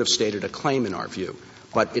clearly would have stated a claim in our view.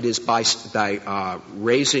 But it is by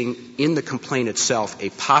raising in the complaint itself a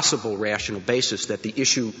possible rational basis that the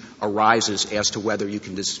issue arises as to whether you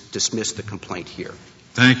can dismiss the complaint here.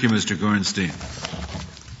 Thank you, Mr. Gorenstein.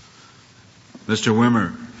 Mr.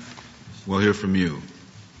 Wimmer, we'll hear from you.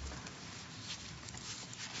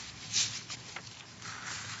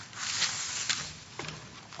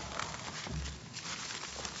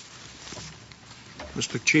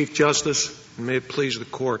 Mr. Chief Justice, and may it please the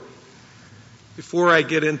Court, before I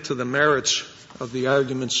get into the merits of the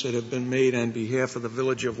arguments that have been made on behalf of the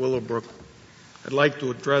Village of Willowbrook, I'd like to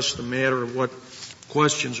address the matter of what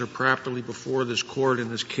questions are properly before this Court in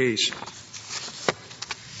this case.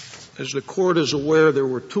 As the Court is aware, there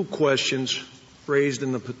were two questions raised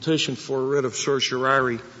in the petition for a writ of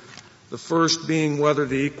certiorari, the first being whether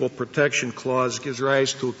the Equal Protection Clause gives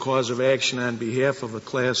rise to a cause of action on behalf of a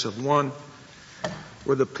class of one,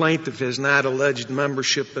 where the plaintiff has not alleged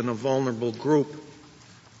membership in a vulnerable group,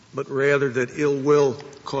 but rather that ill will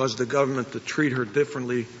caused the government to treat her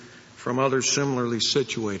differently from others similarly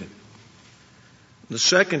situated. The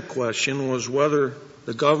second question was whether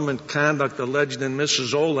the government conduct alleged in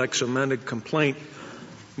Mrs. Olech's amended complaint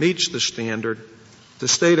meets the standard to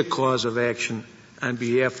state a cause of action on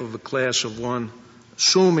behalf of a class of one,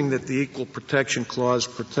 assuming that the Equal Protection Clause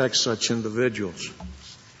protects such individuals.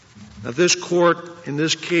 Now, this Court, in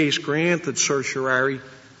this case, granted certiorari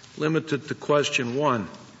limited to question one.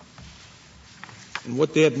 And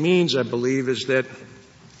what that means, I believe, is that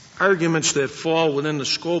arguments that fall within the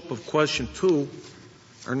scope of question two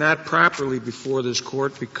are not properly before this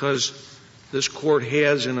Court because this Court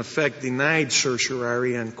has, in effect, denied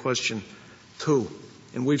certiorari on question two.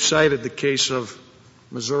 And we've cited the case of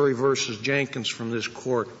Missouri versus Jenkins from this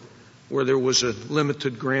Court, where there was a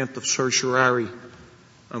limited grant of certiorari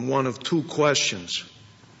on one of two questions.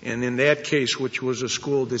 And in that case, which was a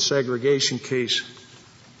school desegregation case,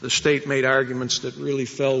 the State made arguments that really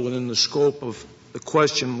fell within the scope of the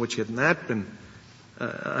question which had not been,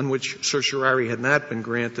 on which certiorari had not been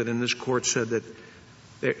granted, and this Court said that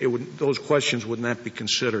those questions would not be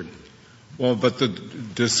considered. Well, but the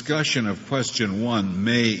discussion of question one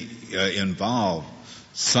may involve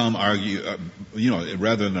some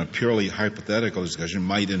rather than a purely hypothetical discussion,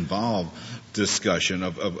 might involve discussion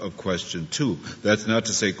of question two. That's not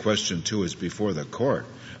to say question two is before the Court,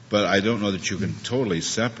 but I don't know that you can totally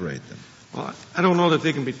separate them. Well, I don't know that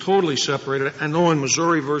they can be totally separated. I know in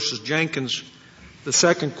Missouri versus Jenkins, the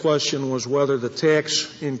second question was whether the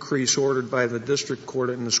tax increase ordered by the district court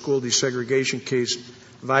in the school desegregation case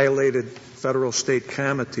violated federal-state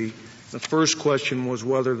comity. The first question was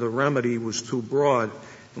whether the remedy was too broad.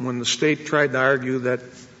 And when the State tried to argue that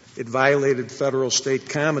it violated federal-state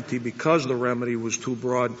comity because the remedy was too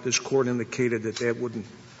broad, this Court indicated that that wouldn't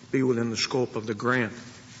be within the scope of the grant.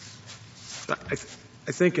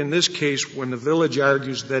 I think in this case, when the village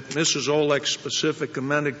argues that Mrs. Olech's specific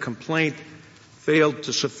amended complaint failed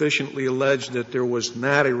to sufficiently allege that there was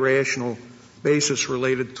not a rational basis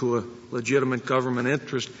related to a legitimate government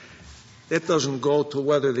interest, that doesn't go to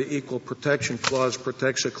whether the Equal Protection Clause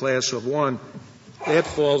protects a class of one. That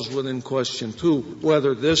falls within question two,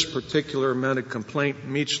 whether this particular amended complaint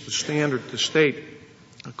meets the standard to state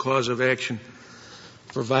a cause of action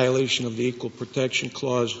for violation of the Equal Protection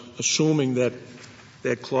Clause, assuming that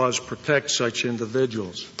that clause protects such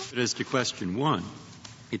individuals. But as to question one,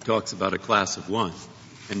 it talks about a class of one.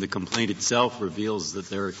 And the complaint itself reveals that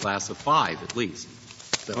they're a class of 5 at least.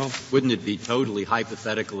 So wouldn't it be totally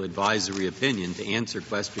hypothetical advisory opinion to answer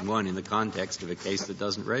question 1 in the context of a case that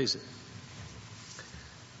doesn't raise it?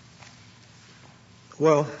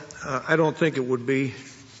 Well, I don't think it would be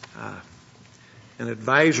an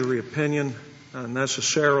advisory opinion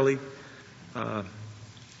necessarily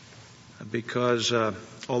because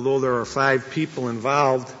although there are 5 people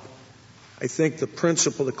involved, I think the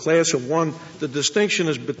principle, the class of 1, the distinction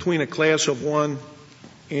is between a class of 1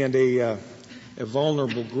 and a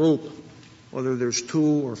vulnerable group. Whether there's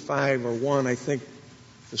 2 or 5 or 1, I think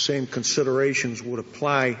the same considerations would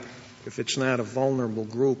apply if it's not a vulnerable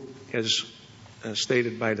group as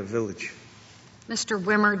stated by the village. Mr.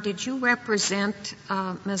 Wimmer, did you represent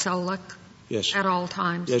Ms. Olech Yes. at all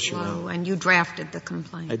times? Yes, Your Honor. And you drafted the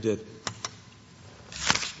complaint? I did.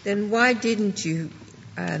 Then why didn't you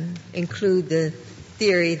include the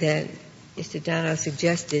theory that Mr. Dono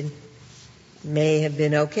suggested may have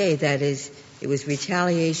been okay? That is, it was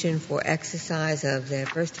retaliation for exercise of their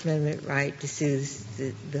First Amendment right to sue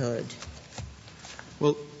the village.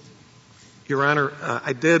 Well, Your Honor,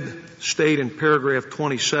 I did state in paragraph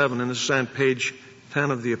 27, and this is on page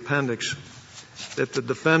 10 of the appendix, that the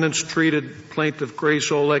defendants treated Plaintiff Grace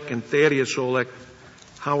Olech and Thaddeus Olech,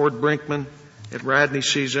 Howard Brinkman, and Rodney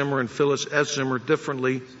C. Zimmer and Phyllis S. Zimmer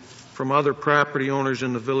differently from other property owners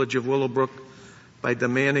in the village of Willowbrook by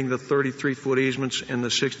demanding the 33-foot easements and the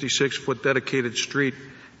 66-foot dedicated street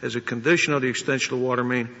as a condition of the extension of the water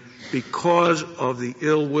main because of the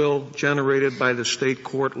ill will generated by the state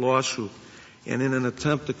court lawsuit and in an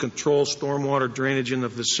attempt to control stormwater drainage in the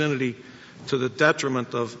vicinity to the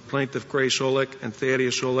detriment of Plaintiff Grace Olech and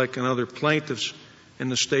Thaddeus Olech and other plaintiffs in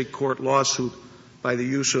the state court lawsuit by the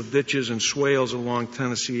use of ditches and swales along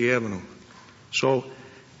Tennessee Avenue. So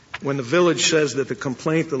when the village says that the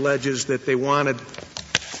complaint alleges that they wanted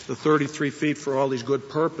the 33 feet for all these good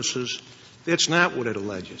purposes, that's not what it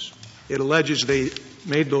alleges. It alleges they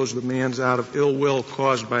made those demands out of ill will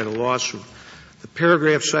caused by the lawsuit. The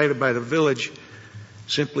paragraph cited by the village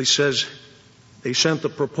simply says they sent the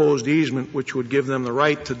proposed easement which would give them the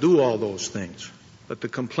right to do all those things. But the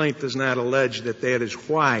complaint does not allege that that is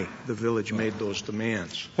why the village made those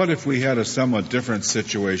demands. What if we had a somewhat different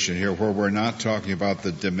situation here where we're not talking about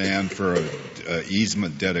the demand for an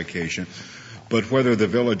easement dedication, but whether the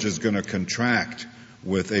village is going to contract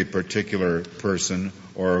with a particular person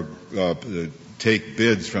or take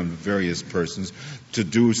bids from various persons to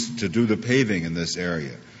do the paving in this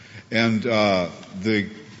area. And the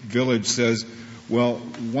village says, well,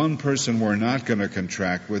 one person we're not going to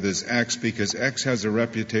contract with is X because X has a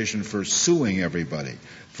reputation for suing everybody,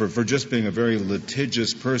 for just being a very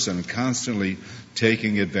litigious person, constantly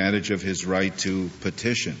taking advantage of his right to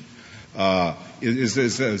petition. Is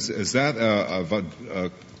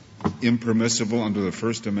that impermissible under the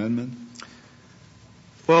First Amendment?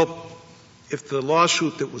 Well, if the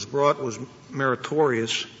lawsuit that was brought was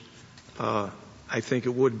meritorious, I think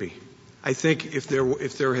it would be. I think if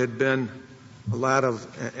there had been a lot of,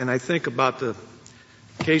 and I think about the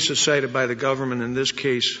cases cited by the government, in this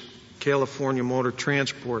case, California Motor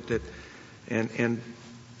Transport, and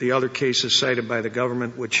the other cases cited by the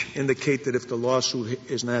government, which indicate that if the lawsuit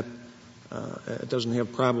is not, doesn't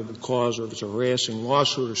have probable cause, or if it's a harassing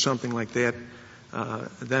lawsuit or something like that,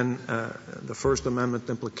 then the First Amendment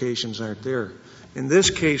implications aren't there. In this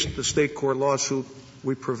case, the state court lawsuit,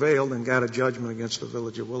 we prevailed and got a judgment against the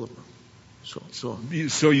village of Willowbrook. So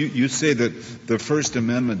you say that the First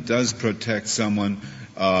Amendment does protect someone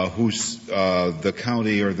who's the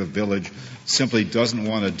county or the village simply doesn't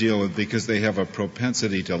want to deal with because they have a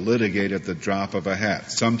propensity to litigate at the drop of a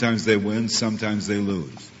hat. Sometimes they win, sometimes they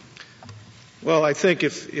lose. Well, I think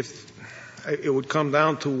if it would come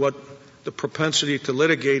down to what the propensity to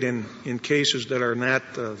litigate in cases that are not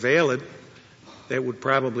valid, that would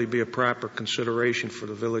probably be a proper consideration for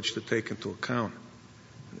the village to take into account.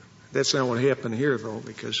 That's not what happened here, though,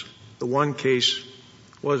 because the one case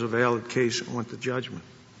was a valid case and went to judgment.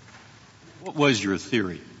 What was your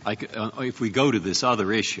theory? If we go to this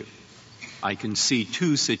other issue, I can see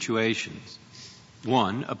two situations.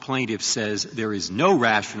 One, a plaintiff says there is no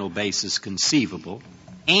rational basis conceivable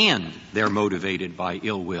and they're motivated by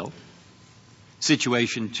ill will.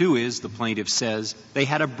 Situation two is the plaintiff says they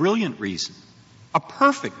had a brilliant reason, a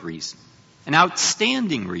perfect reason, an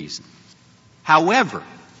outstanding reason. However,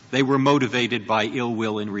 they were motivated by ill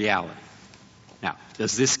will in reality. Now,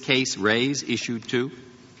 does this case raise issue two?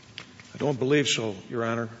 I don't believe so, Your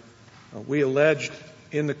Honor. We alleged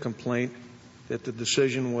in the complaint that the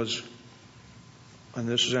decision was, and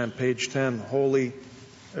this is on page 10,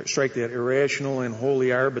 irrational and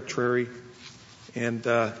wholly arbitrary And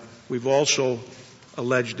we've also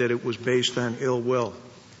alleged that it was based on ill will.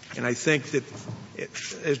 And I think that,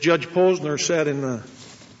 as Judge Posner said in the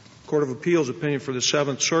Court of Appeals opinion for the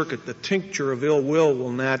Seventh Circuit, the tincture of ill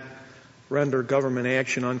will not render government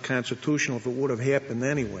action unconstitutional if it would have happened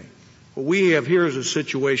anyway. What we have here is a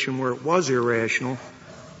situation where it was irrational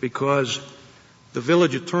because the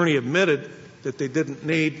village attorney admitted that they didn't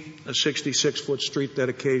need a 66-foot street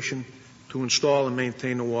dedication to install and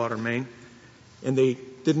maintain the water main, and they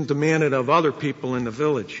didn't demand it of other people in the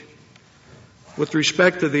village. With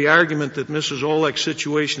respect to the argument that Mrs. Olech's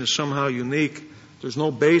situation is somehow unique, there's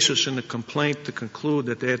no basis in the complaint to conclude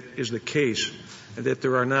that that is the case and that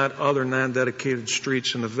there are not other non-dedicated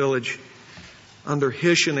streets in the village. Under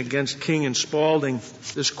Hishen against King and Spalding,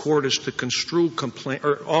 this court is to construe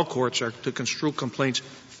all courts are to construe complaints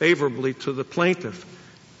favorably to the plaintiff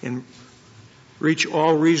and reach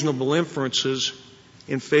all reasonable inferences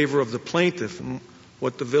in favor of the plaintiff. And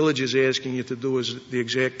what the village is asking you to do is the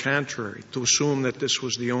exact contrary, to assume that this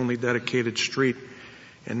was the only dedicated street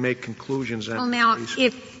and make conclusions on well, now,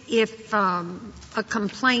 if a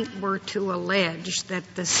complaint were to allege that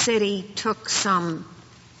the city took some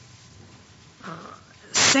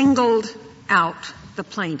singled out the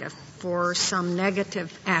plaintiff for some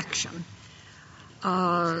negative action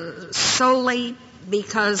solely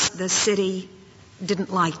because the city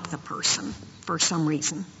didn't like the person for some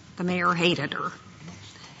reason. The mayor hated her.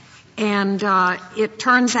 And it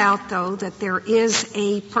turns out, though, that there is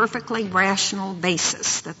a perfectly rational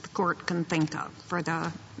basis that the court can think of for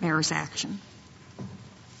the mayor's action.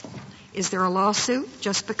 Is there a lawsuit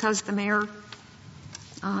just because the mayor,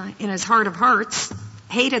 in his heart of hearts,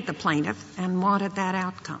 hated the plaintiff and wanted that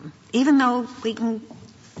outcome, even though we can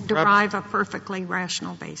derive a perfectly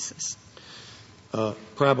rational basis?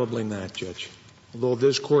 Probably not, Judge. Although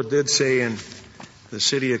this court did say in the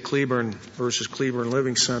City of Cleburne versus Cleburne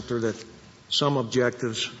Living Center that some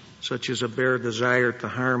objectives, such as a bare desire to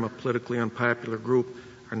harm a politically unpopular group,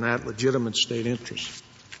 are not legitimate state interests.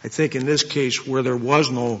 I think in this case, where there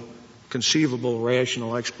was no conceivable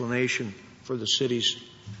rational explanation for the city's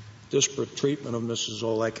disparate treatment of Mrs.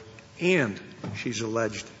 Olech, and she's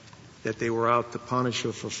alleged that they were out to punish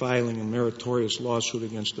her for filing a meritorious lawsuit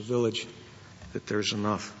against the village, that there's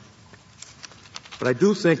enough. But I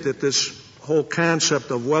do think that this whole concept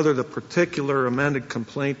of whether the particular amended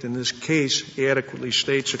complaint in this case adequately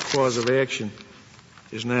states a cause of action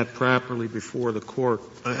is not properly before the court.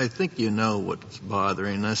 I think you know what's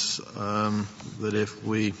bothering us, that if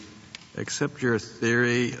we accept your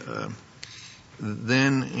theory,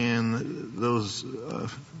 then in those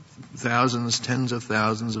thousands, tens of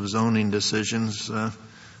thousands of zoning decisions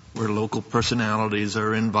where local personalities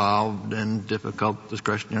are involved and difficult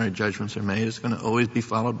discretionary judgments are made, it's going to always be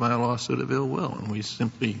followed by a lawsuit of ill will. And we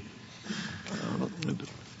simply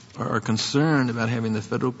are concerned about having the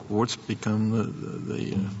federal courts become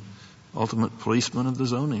the ultimate policeman of the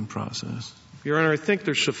zoning process. Your Honor, I think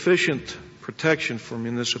there's sufficient protection for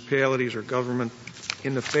municipalities or government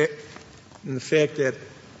in the fact that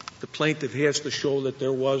the plaintiff has to show that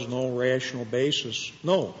there was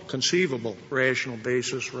no conceivable rational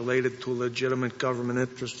basis related to a legitimate government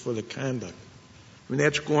interest for the conduct. I mean,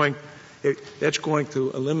 that's going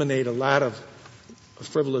to eliminate a lot of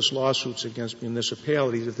frivolous lawsuits against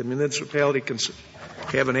municipalities. If the municipality can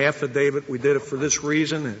have an affidavit, we did it for this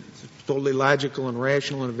reason, and it's totally logical and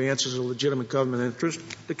rational and advances a legitimate government interest,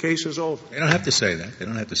 the case is over. They don't have to say that. They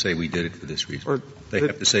don't have to say we did it for this reason. They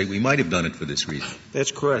have to say we might have done it for this reason.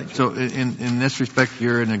 That's correct. So in this respect,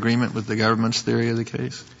 you're in agreement with the government's theory of the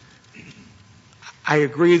case? I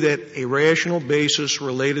agree that a rational basis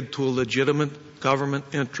related to a legitimate government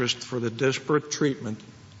interest for the disparate treatment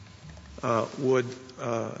would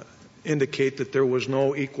indicate that there was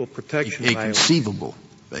no equal protection violation. Conceivable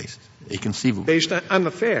basis. A conceivable. Based on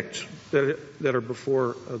the facts that are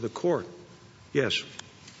before the court. Yes.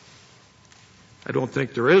 I don't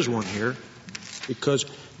think there is one here because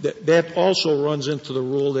that also runs into the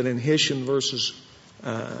rule that in Hishen versus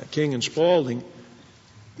King and Spalding,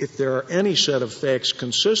 if there are any set of facts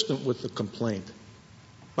consistent with the complaint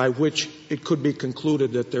by which it could be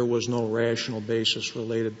concluded that there was no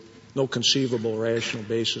conceivable rational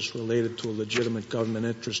basis related to a legitimate government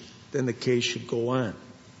interest, then the case should go on.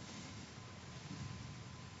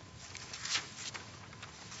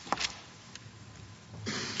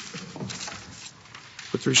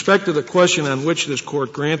 With respect to the question on which this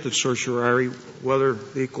court granted certiorari, whether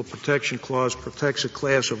the Equal Protection Clause protects a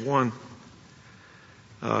class of one,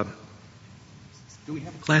 do we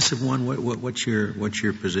have a class of one? What's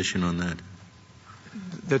your position on that?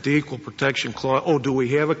 That the Equal Protection Clause, do we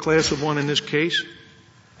have a class of one in this case?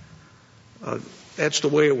 that's the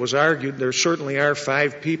way it was argued. There certainly are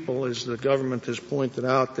 5 people, as the government has pointed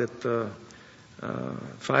out, that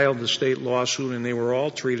filed the state lawsuit, and they were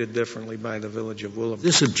all treated differently by the Village of Willowbrook.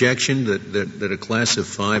 This objection that a class of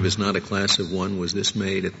 5 is not a class of 1, was this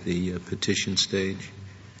made at the petition stage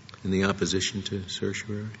in the opposition to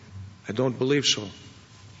certiorari? I don't believe so.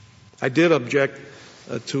 I did object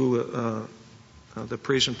to the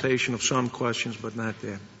presentation of some questions, but not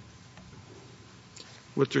that.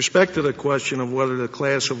 With respect to the question of whether the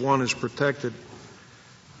class of 1 is protected,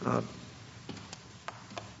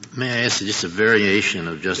 may I ask just a variation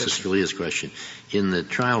of Justice Scalia's question? In the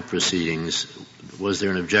trial proceedings, was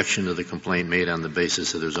there an objection to the complaint made on the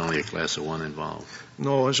basis that there's only a class of 1 involved?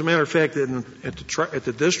 No. As a matter of fact, at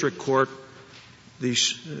the district court, the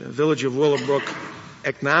Village of Willowbrook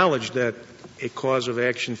acknowledged that a cause of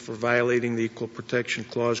action for violating the Equal Protection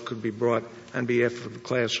Clause could be brought on behalf of the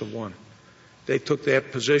class of 1. They took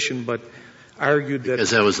that position, but argued that...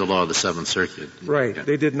 Because that was the law of the Seventh Circuit. Right. Yeah.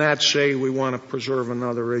 They did not say we want to preserve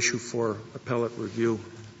another issue for appellate review.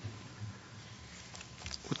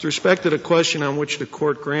 With respect to the question on which the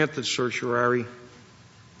court granted certiorari,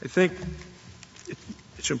 I think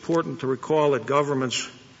it's important to recall that governments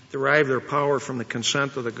derive their power from the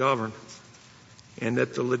consent of the governed, and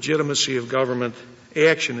that the legitimacy of government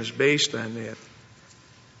action is based on that.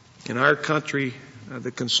 In our country,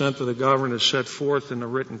 the consent of the governed is set forth in the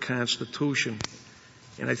written Constitution.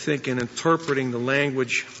 And I think in interpreting the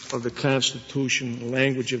language of the Constitution, the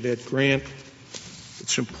language of that grant,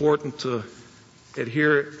 it's important to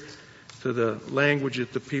adhere to the language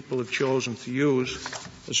that the people have chosen to use,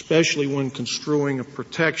 especially when construing a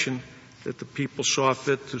protection that the people saw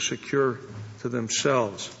fit to secure to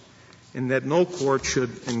themselves, and that no court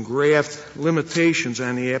should engraft limitations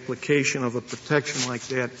on the application of a protection like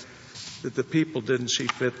that the people didn't see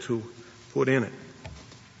fit to put in it.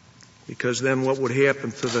 Because then what would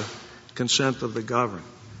happen to the consent of the governed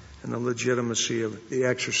and the legitimacy of the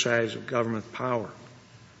exercise of government power?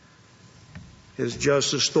 As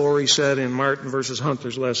Justice Story said in Martin versus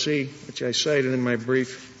Hunter's lessee, which I cited in my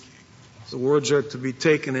brief, the words are to be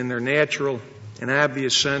taken in their natural and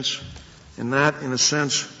obvious sense, and not in a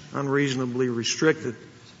sense unreasonably restricted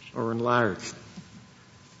or enlarged.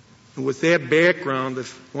 And with that background,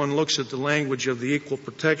 if one looks at the language of the Equal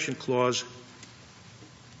Protection Clause,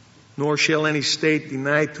 nor shall any state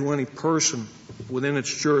deny to any person within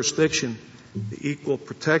its jurisdiction the equal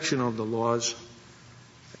protection of the laws,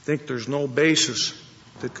 I think there's no basis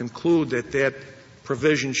to conclude that that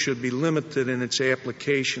provision should be limited in its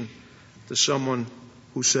application to someone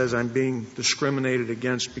who says I'm being discriminated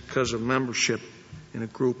against because of membership in a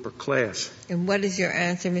group or class. And what is your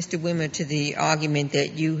answer, Mr. Wimmer, to the argument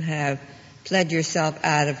that you have pled yourself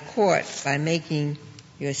out of court by making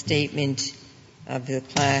your statement of the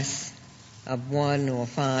class of 1 or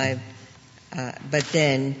 5, but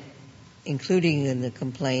then including in the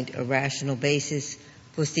complaint a rational basis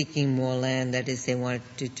for seeking more land, that is, they wanted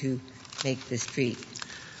to make the street?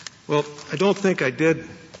 Well, I don't think I did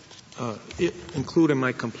include in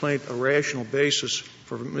my complaint a rational basis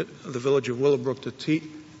for the Village of Willowbrook to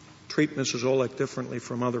treat Mrs. Olech differently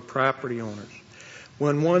from other property owners.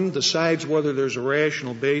 When one decides whether there's a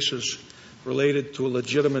rational basis related to a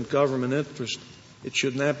legitimate government interest, it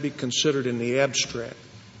should not be considered in the abstract.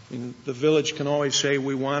 I mean, the village can always say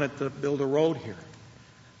we wanted to build a road here.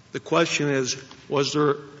 The question is, was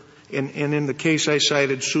there, and in the case I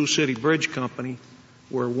cited, Sioux City Bridge Company,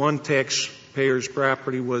 where one taxpayer's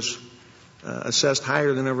property was assessed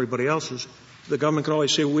higher than everybody else's, the government can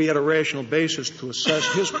always say we had a rational basis to assess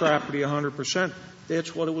his property 100%.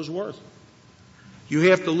 That's what it was worth.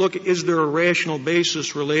 You have to look at, is there a rational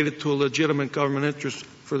basis related to a legitimate government interest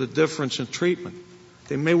for the difference in treatment?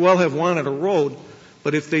 They may well have wanted a road,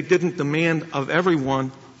 but if they didn't demand of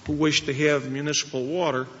everyone who wished to have municipal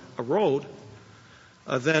water a road,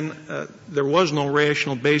 then there was no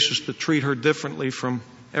rational basis to treat her differently from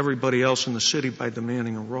everybody else in the city by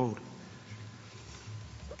demanding a road.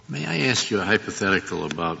 May I ask you a hypothetical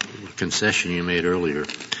about a concession you made earlier?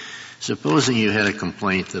 Supposing you had a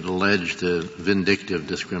complaint that alleged vindictive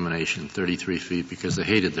discrimination, 33 feet, because they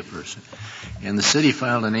hated the person, and the city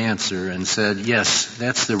filed an answer and said, yes,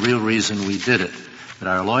 that's the real reason we did it, but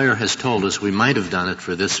our lawyer has told us we might have done it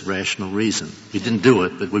for this rational reason. We didn't do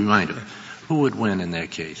it, but we might have. Who would win in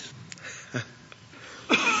that case?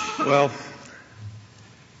 Well,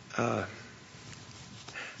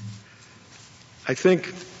 I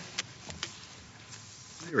think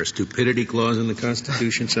Is there a stupidity clause in the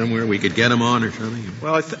Constitution somewhere we could get them on or something?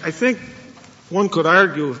 Well, I think one could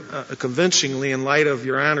argue convincingly in light of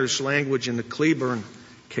Your Honor's language in the Cleburne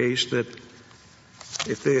case that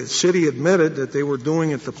if the city admitted that they were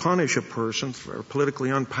doing it to punish a person, or a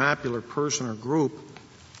politically unpopular person or group,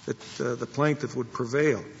 that the plaintiff would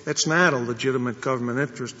prevail. That's not a legitimate government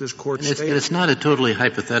interest, this Court stated. It's not a totally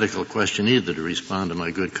hypothetical question either, to respond to my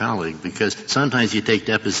good colleague, because sometimes you take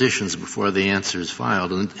depositions before the answer is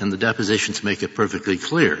filed, and the depositions make it perfectly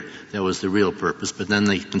clear that was the real purpose, but then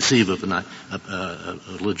they conceive of a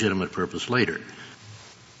legitimate purpose later.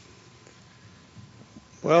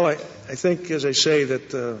 Well, I think, as I say,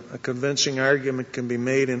 that a convincing argument can be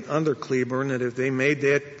made under Cleburne that if they made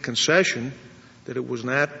that concession, that it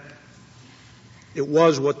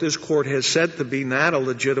was what this Court has said to be not a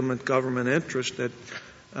legitimate government interest that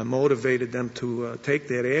motivated them to take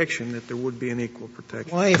that action, that there would be an equal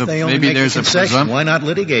protection. Why, if they only make a concession, why not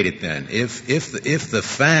litigate it then? If the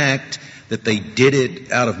fact that they did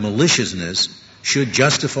it out of maliciousness should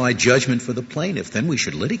justify judgment for the plaintiff, then we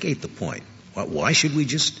should litigate the point. Why should we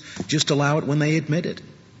just allow it when they admit it?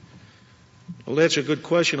 Well, that's a good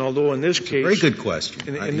question, although in this case... Very good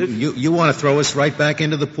question. You want to throw us right back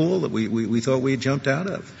into the pool that we thought we had jumped out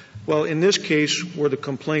of? Well, in this case, where the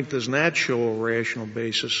complaint does not show a rational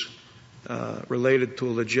basis related to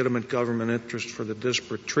a legitimate government interest for the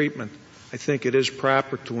disparate treatment, I think it is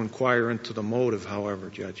proper to inquire into the motive,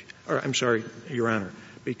 however, Your Honor,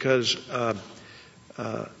 because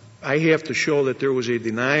I have to show that there was a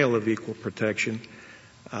denial of equal protection.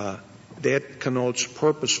 That connotes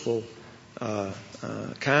purposeful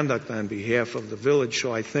conduct on behalf of the village.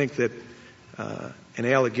 So I think that an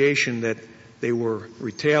allegation that they were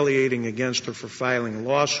retaliating against her for filing a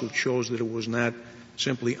lawsuit shows that it was not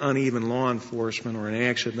simply uneven law enforcement or an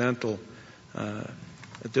accidental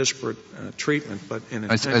disparate treatment, but an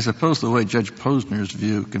intentional. I suppose the way Judge Posner's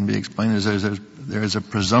view can be explained is there is a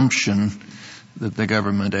presumption that the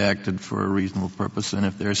government acted for a reasonable purpose, and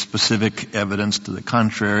if there's specific evidence to the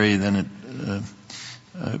contrary, then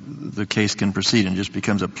the case can proceed and just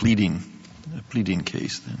becomes a pleading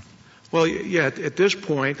case then. Well, yeah, at this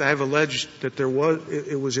point, I've alleged that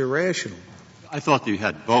it was irrational. I thought you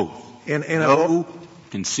had both. And no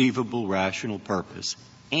conceivable rational purpose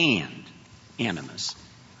and animus.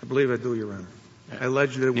 I believe I do, Your Honor. I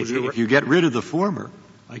allege that it was irrational. If you get rid of the former,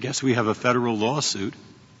 I guess we have a federal lawsuit,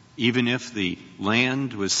 even if the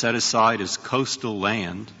land was set aside as coastal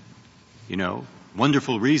land,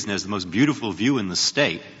 wonderful reason, has the most beautiful view in the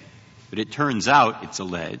state, but it turns out, it's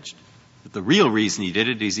alleged, that the real reason he did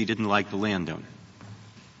it is he didn't like the landowner.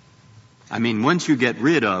 I mean, once you get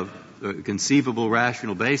rid of the conceivable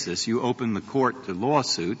rational basis, you open the court to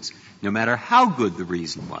lawsuits, no matter how good the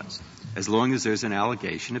reason was, as long as there's an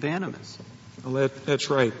allegation of animus. Well, that's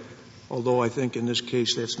right, although I think in this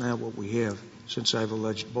case that's not what we have, since I've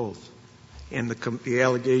alleged both. And the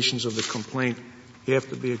allegations of the complaint have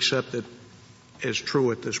to be accepted as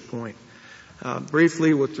true at this point.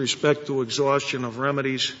 Briefly, with respect to exhaustion of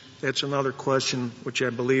remedies, that's another question which I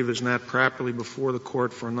believe is not properly before the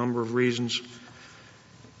Court for a number of reasons.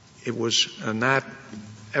 It was not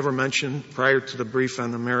ever mentioned prior to the brief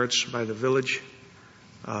on the merits by the village.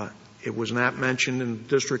 It was not mentioned in the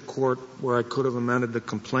district court where I could have amended the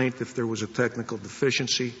complaint if there was a technical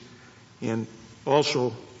deficiency. And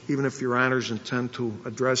also, even if Your Honors intend to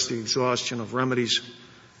address the exhaustion of remedies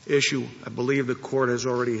issue, I believe the Court has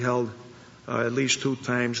already held at least 2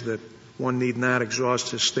 times that one need not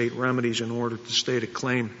exhaust his state remedies in order to state a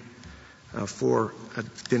claim for a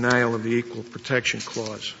denial of the Equal Protection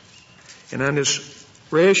Clause. And on this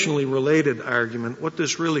rationally related argument, what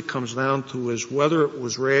this really comes down to is whether it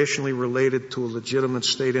was rationally related to a legitimate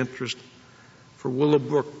state interest for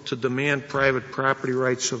Willowbrook to demand private property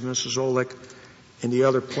rights of Mrs. Olech and the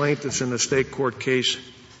other plaintiffs in the state court case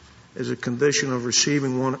as a condition of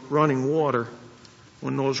receiving running water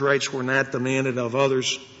when those rights were not demanded of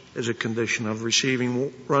others as a condition of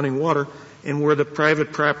receiving running water, and where the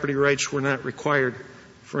private property rights were not required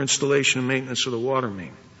for installation and maintenance of the water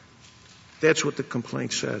main. That's what the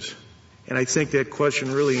complaint says. And I think that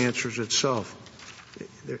question really answers itself.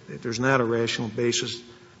 There's not a rational basis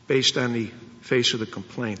based on the face of the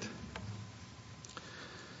complaint.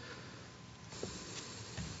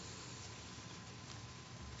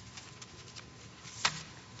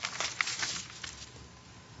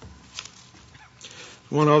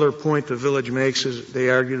 One other point the village makes is they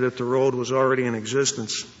argue that the road was already in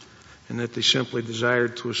existence and that they simply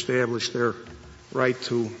desired to establish their right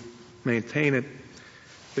to maintain it.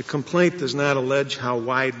 The complaint does not allege how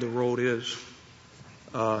wide the road is,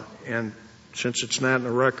 and since it's not in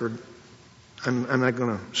the record, I'm not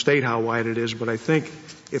going to state how wide it is, but I think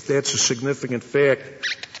if that's a significant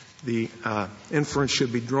fact, the inference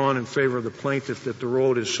should be drawn in favor of the plaintiff that the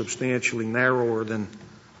road is substantially narrower than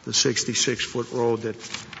the 66-foot road that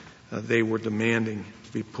they were demanding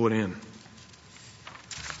be put in.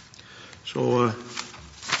 So I'd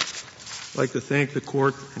like to thank the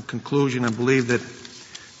Court. In conclusion, I believe that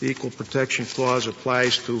the Equal Protection Clause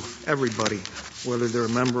applies to everybody, whether they're a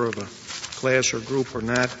member of a class or group or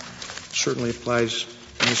not. It certainly applies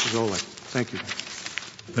to Mrs. Olech. Thank you.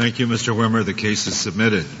 Thank you, Mr. Wimmer. The case is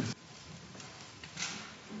submitted.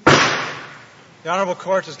 The Honorable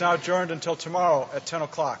Court is now adjourned until tomorrow at 10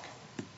 o'clock.